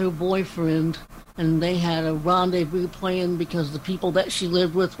meet with her boyfriend, and they had a rendezvous planned because the people that she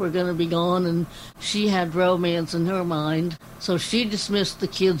lived with were going to be gone, and she had romance in her mind. So she dismissed the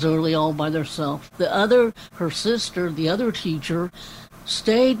kids early all by herself. Her sister, the other teacher,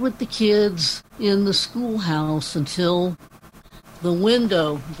 stayed with the kids in the schoolhouse until the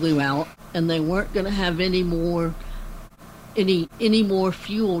window blew out, and they weren't going to have any more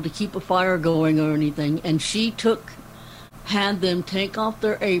fuel to keep a fire going or anything. And she had them take off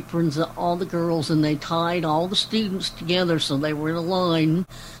their aprons, all the girls, and they tied all the students together so they were in a line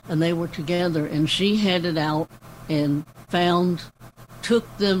and they were together, and she headed out and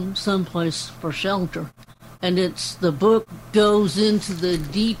took them someplace for shelter. And the book goes into the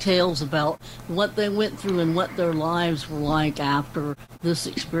details about what they went through and what their lives were like after this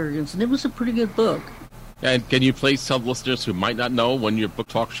experience, and it was a pretty good book. And can you please tell listeners who might not know when your book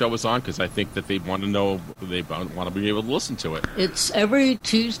talk show is on? Because I think that they want to know, they want to be able to listen to it. It's every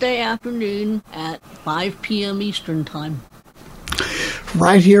Tuesday afternoon at 5 p.m. Eastern Time.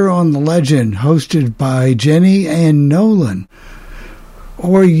 Right here on The Legend, hosted by Jenny and Nolan.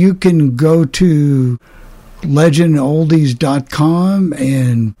 Or you can go to legendoldies.com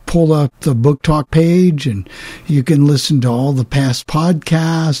and pull up the book talk page, and you can listen to all the past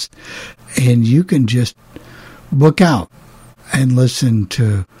podcasts, and you can just book out and listen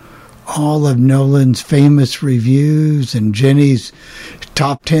to all of Nolan's famous reviews and Jenny's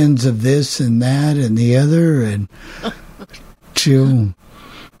top 10s of this and that and the other, and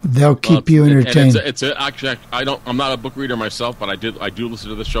they'll keep you entertained. Actually, I'm not a book reader myself, but I do listen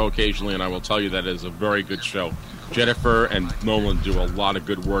to the show occasionally, and I will tell you that it is a very good show. Jennifer and Nolan do a lot of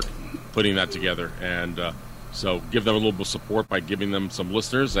good work putting that together, and so give them a little bit of support by giving them some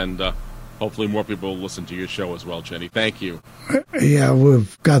listeners, and hopefully more people will listen to your show as well, Jenny. Thank you. Yeah,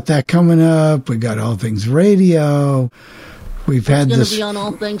 we've got that coming up. We got All Things Radio. It's going to be on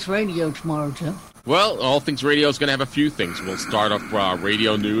All Things Radio tomorrow, Jeff. Well, All Things Radio is going to have a few things. We'll start off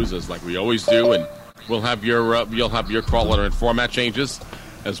radio news as like we always do, and we'll have you'll have your call letter and format changes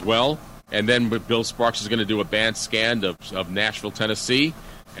as well. And then Bill Sparks is going to do a band scan of Nashville, Tennessee.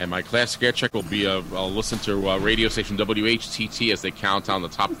 And my classic air check will be I'll listen to radio station WHTT as they count down the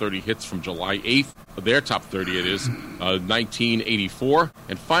top 30 hits from July 8th. Their top 30 it is, 1984.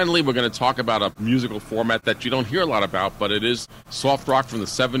 And finally, we're going to talk about a musical format that you don't hear a lot about, but it is soft rock from the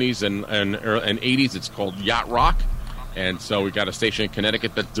 70s and 80s. It's called yacht rock. And so we got a station in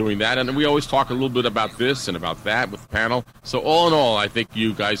Connecticut that's doing that. And we always talk a little bit about this and about that with the panel. So all in all, I think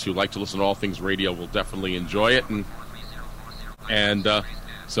you guys who like to listen to all things radio will definitely enjoy it. And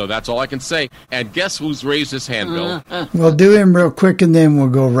so that's all I can say. And guess who's raised his hand, Bill? We'll do him real quick, and then we'll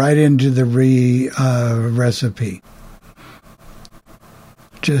go right into the recipe.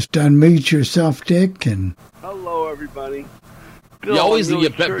 Just unmute yourself, Dick. And hello, everybody. Bill, you always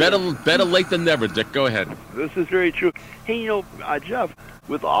better late than never, Dick. Go ahead. This is very true. Hey, Jeff,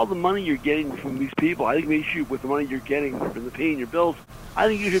 with all the money you're getting from these people, I think maybe with the money you're getting from the paying your bills, I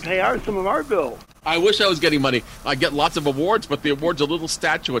think you should pay some of our bills. I wish I was getting money. I get lots of awards, but the awards are little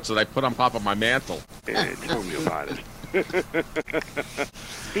statuettes that I put on top of my mantle. Tell me about it.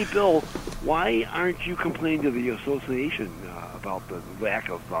 Hey, Bill, why aren't you complaining to the association about the lack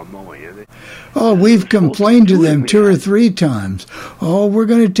of mowing? Oh, we've complained to them 2 or 3 times. Oh, we're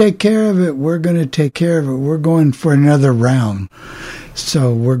going to take care of it. We're going to take care of it. We're going for another round.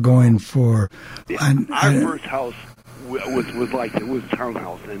 So we're going for... Our first house was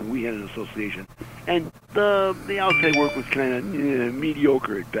townhouse, and we had an association, and the outside work was kind of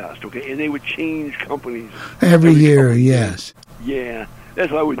mediocre at best. Okay, and they would change companies every year. Yes. Yeah,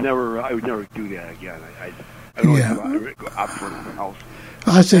 that's why I would never do that again. I don't go opt for a house.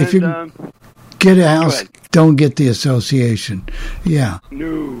 I say if you get a house, don't get the association. Yeah.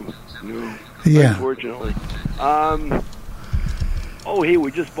 No. Yeah. Unfortunately. Oh, hey, we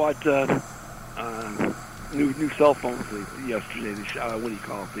just bought. New cell phones yesterday. What do you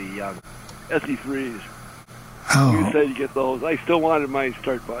call it? The SE3s. Oh. You said you get those. I still wanted my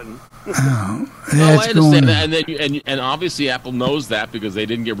start button. Oh, I understand that, and obviously Apple knows that because they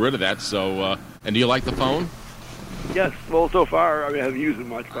didn't get rid of that. So, and do you like the phone? Yes. Well, so far I haven't used it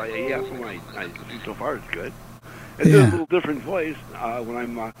much, but from what I see so far, it's good. And there's a little different voice when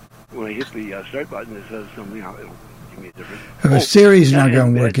I hit the start button. It says something. It'll give me a different. Siri's not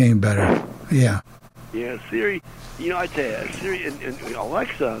going to work any better. Yeah. Yeah, Siri. I tell you, Siri and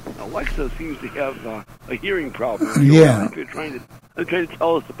Alexa seems to have a hearing problem. Yeah. They're trying to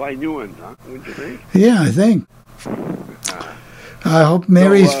tell us to buy new ones, huh? Wouldn't you think? Yeah, I think. I hope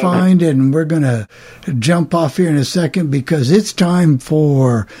Mary's fine, and we're going to jump off here in a second because it's time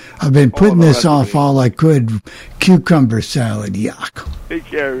for, I've been putting this off all I could, cucumber salad. Yuck. Take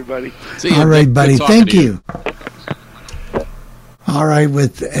care, everybody. All right, buddy. Thank you. All right,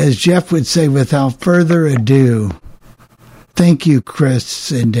 as Jeff would say, without further ado, thank you,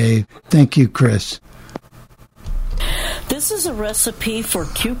 Chris and Dave. Thank you, Chris. This is a recipe for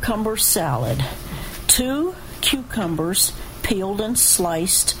cucumber salad. 2 cucumbers peeled and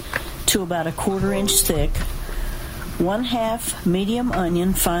sliced to about a 1/4 inch thick, 1/2 medium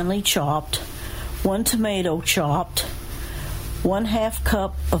onion finely chopped, 1 tomato chopped, 1/2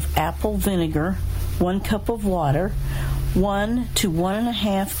 cup of apple vinegar, 1 cup of water, 1 to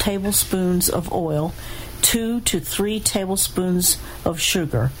 1.5 tablespoons of oil, 2 to 3 tablespoons of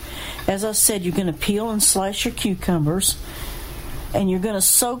sugar. As I said, you're going to peel and slice your cucumbers, and you're going to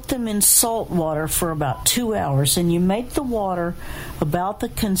soak them in salt water for about 2 hours. And you make the water about the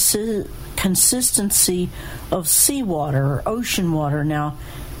consistency of seawater or ocean water. Now,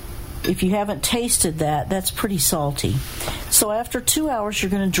 if you haven't tasted that, that's pretty salty. So after 2 hours,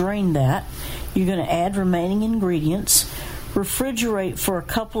 you're going to drain that. You're going to add remaining ingredients, refrigerate for a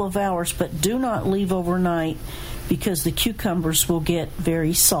couple of hours, but do not leave overnight because the cucumbers will get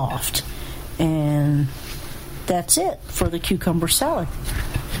very soft. And that's it for the cucumber salad.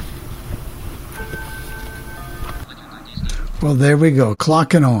 Well, there we go,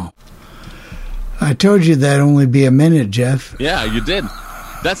 clock and all. I told you that'd only be a minute, Jeff. Yeah, you did.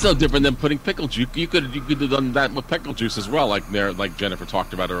 That's no different than putting pickle juice. You could have done that with pickle juice as well, like Jennifer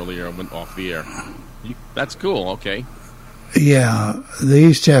talked about earlier and went off the air. That's cool. Okay. Yeah, they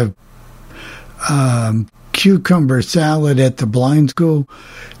used to have cucumber salad at the blind school.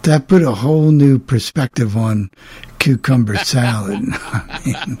 That put a whole new perspective on cucumber salad.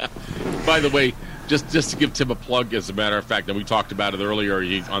 By the way, just to give Tim a plug, as a matter of fact, and we talked about it earlier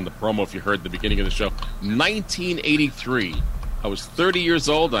on the promo, if you heard the beginning of the show, 1983. I was 30 years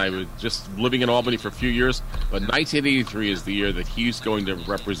old. I was just living in Albany for a few years. But 1983 is the year that he's going to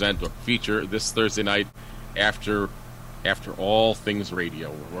represent or feature this Thursday night after all things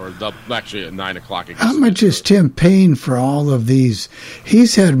radio, or actually at 9 o'clock. How much is Tim paying for all of these?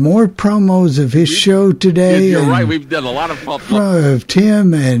 He's had more promos of his show today. You're right. We've done a lot of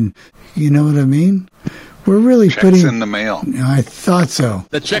Tim, and you know what I mean? We're really checks in the mail. I thought so.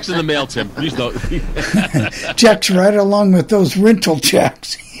 The check's in the mail, Tim. Please don't. Checks right along with those rental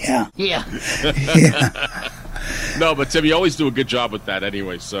checks. Yeah. Yeah. Yeah. No, but Tim, you always do a good job with that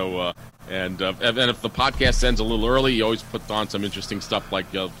anyway. So, and if the podcast ends a little early, you always put on some interesting stuff.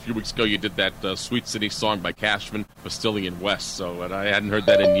 Like a few weeks ago, you did that Sweet City song by Cashman, Bastillion West. So, and I hadn't heard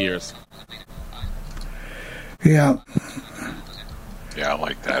that in years. Yeah. Yeah, I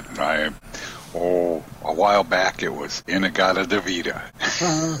like that. And a while back it was Inagata Davida.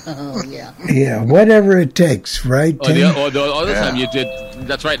 Oh, yeah. Yeah, whatever it takes, right? The other time you did,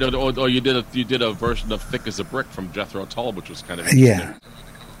 that's right. Or you did a version of "Thick as a Brick" from Jethro Tull, which was kind of interesting. Yeah.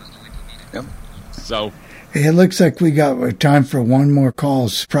 Yep. So it looks like we got time for one more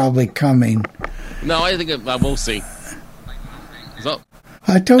call's probably coming. No, I think we'll see. So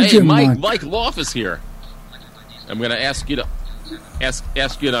I told you, Mike Loff is here. I'm going to ask you to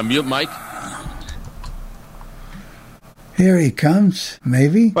ask you to mute Mike. Here he comes,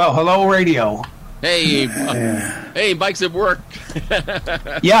 maybe. Well, hello, radio. Hey, hey, Mike's at work.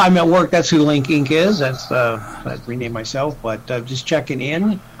 Yeah, I'm at work. That's who Link Inc. is. That's I renamed myself, but just checking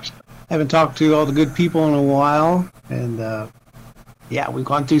in. Haven't talked to all the good people in a while, and yeah, we've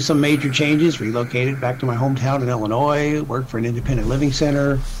gone through some major changes. Relocated back to my hometown in Illinois. Worked for an independent living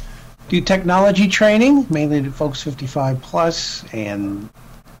center. Do technology training, mainly to folks 55 plus, and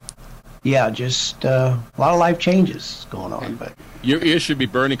yeah, just a lot of life changes going on. But your ears should be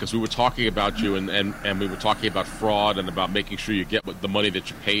burning because we were talking about you, and we were talking about fraud and about making sure you get the money that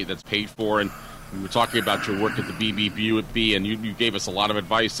you pay that's paid for, and we were talking about your work at the BBB, and you gave us a lot of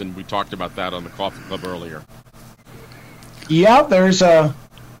advice, and we talked about that on the Coffee Club earlier. Yeah, there's a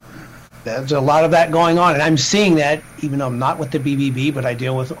lot of that going on, and I'm seeing that even though I'm not with the BBB, but I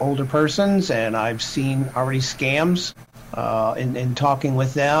deal with older persons, and I've seen already scams in talking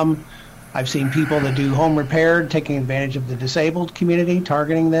with them. I've seen people that do home repair taking advantage of the disabled community,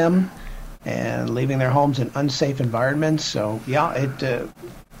 targeting them, and leaving their homes in unsafe environments. So yeah,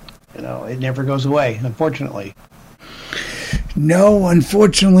 it never goes away, unfortunately. No,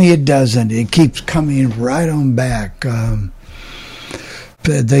 unfortunately it doesn't. It keeps coming right on back.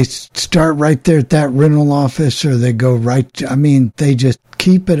 They start right there at that rental office, or they go right. They just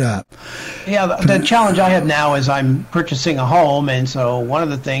keep it up. Yeah, the challenge I have now is I'm purchasing a home, and so one of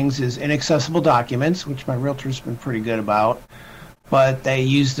the things is inaccessible documents, which my realtor's been pretty good about. But they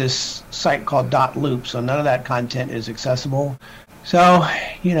use this site called .loop, so none of that content is accessible. So,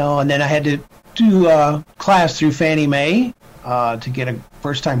 and then I had to do a class through Fannie Mae to get a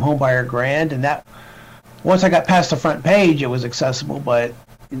first-time homebuyer grant, and that. Once I got past the front page, it was accessible, but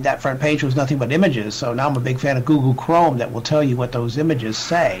that front page was nothing but images. So now I'm a big fan of Google Chrome that will tell you what those images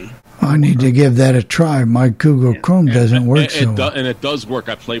say. I need to give that a try. My Google Chrome doesn't work so well. And it does work.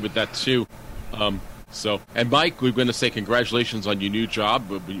 I played with that too. And Mike, we're going to say congratulations on your new job,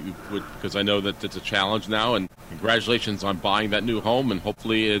 because I know that it's a challenge now, and congratulations on buying that new home, and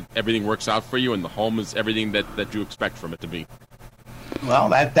hopefully everything works out for you, and the home is everything that you expect from it to be. Well,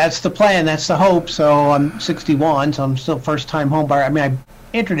 that's the plan. That's the hope. So I'm 61, so I'm still first-time home buyer. I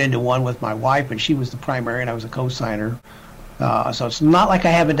entered into one with my wife, and she was the primary, and I was a co-signer. So it's not like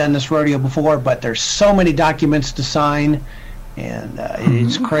I haven't done this rodeo before, but there's so many documents to sign, and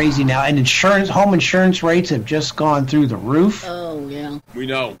it's crazy now. And home insurance rates have just gone through the roof. Oh, yeah. We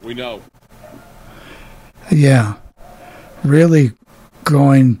know. Yeah. Really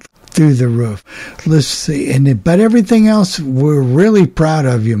going through the roof. Let's see. But everything else, we're really proud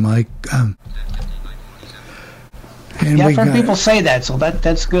of you, Mike. People say that, so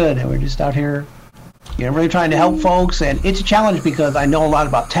that's good. And we're just out here, really trying to help folks. And it's a challenge because I know a lot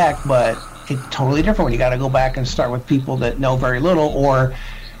about tech, but it's totally different when you got to go back and start with people that know very little, or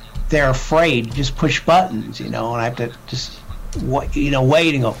they're afraid to just push buttons, and I have to just wait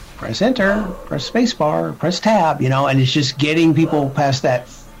and go press enter, press spacebar, press tab, and it's just getting people past that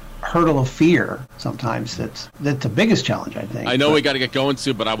hurdle of fear sometimes that's the biggest challenge, I think. I know we got to get going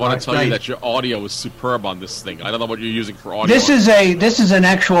soon, but I want to tell you that your audio is superb on this thing. I don't know what you're using for audio. This is an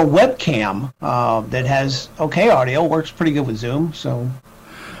actual webcam that has okay audio, works pretty good with Zoom, so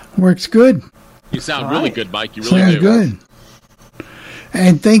works good. You sound really good, Mike. You really sound do. Good.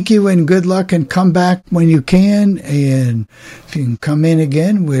 And thank you, and good luck, and come back when you can, and if you can come in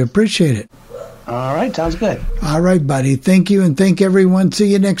again, we appreciate it. All right, sounds good. All right, buddy. Thank you, and thank everyone. See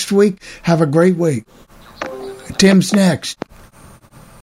you next week. Have a great week. Tim's next.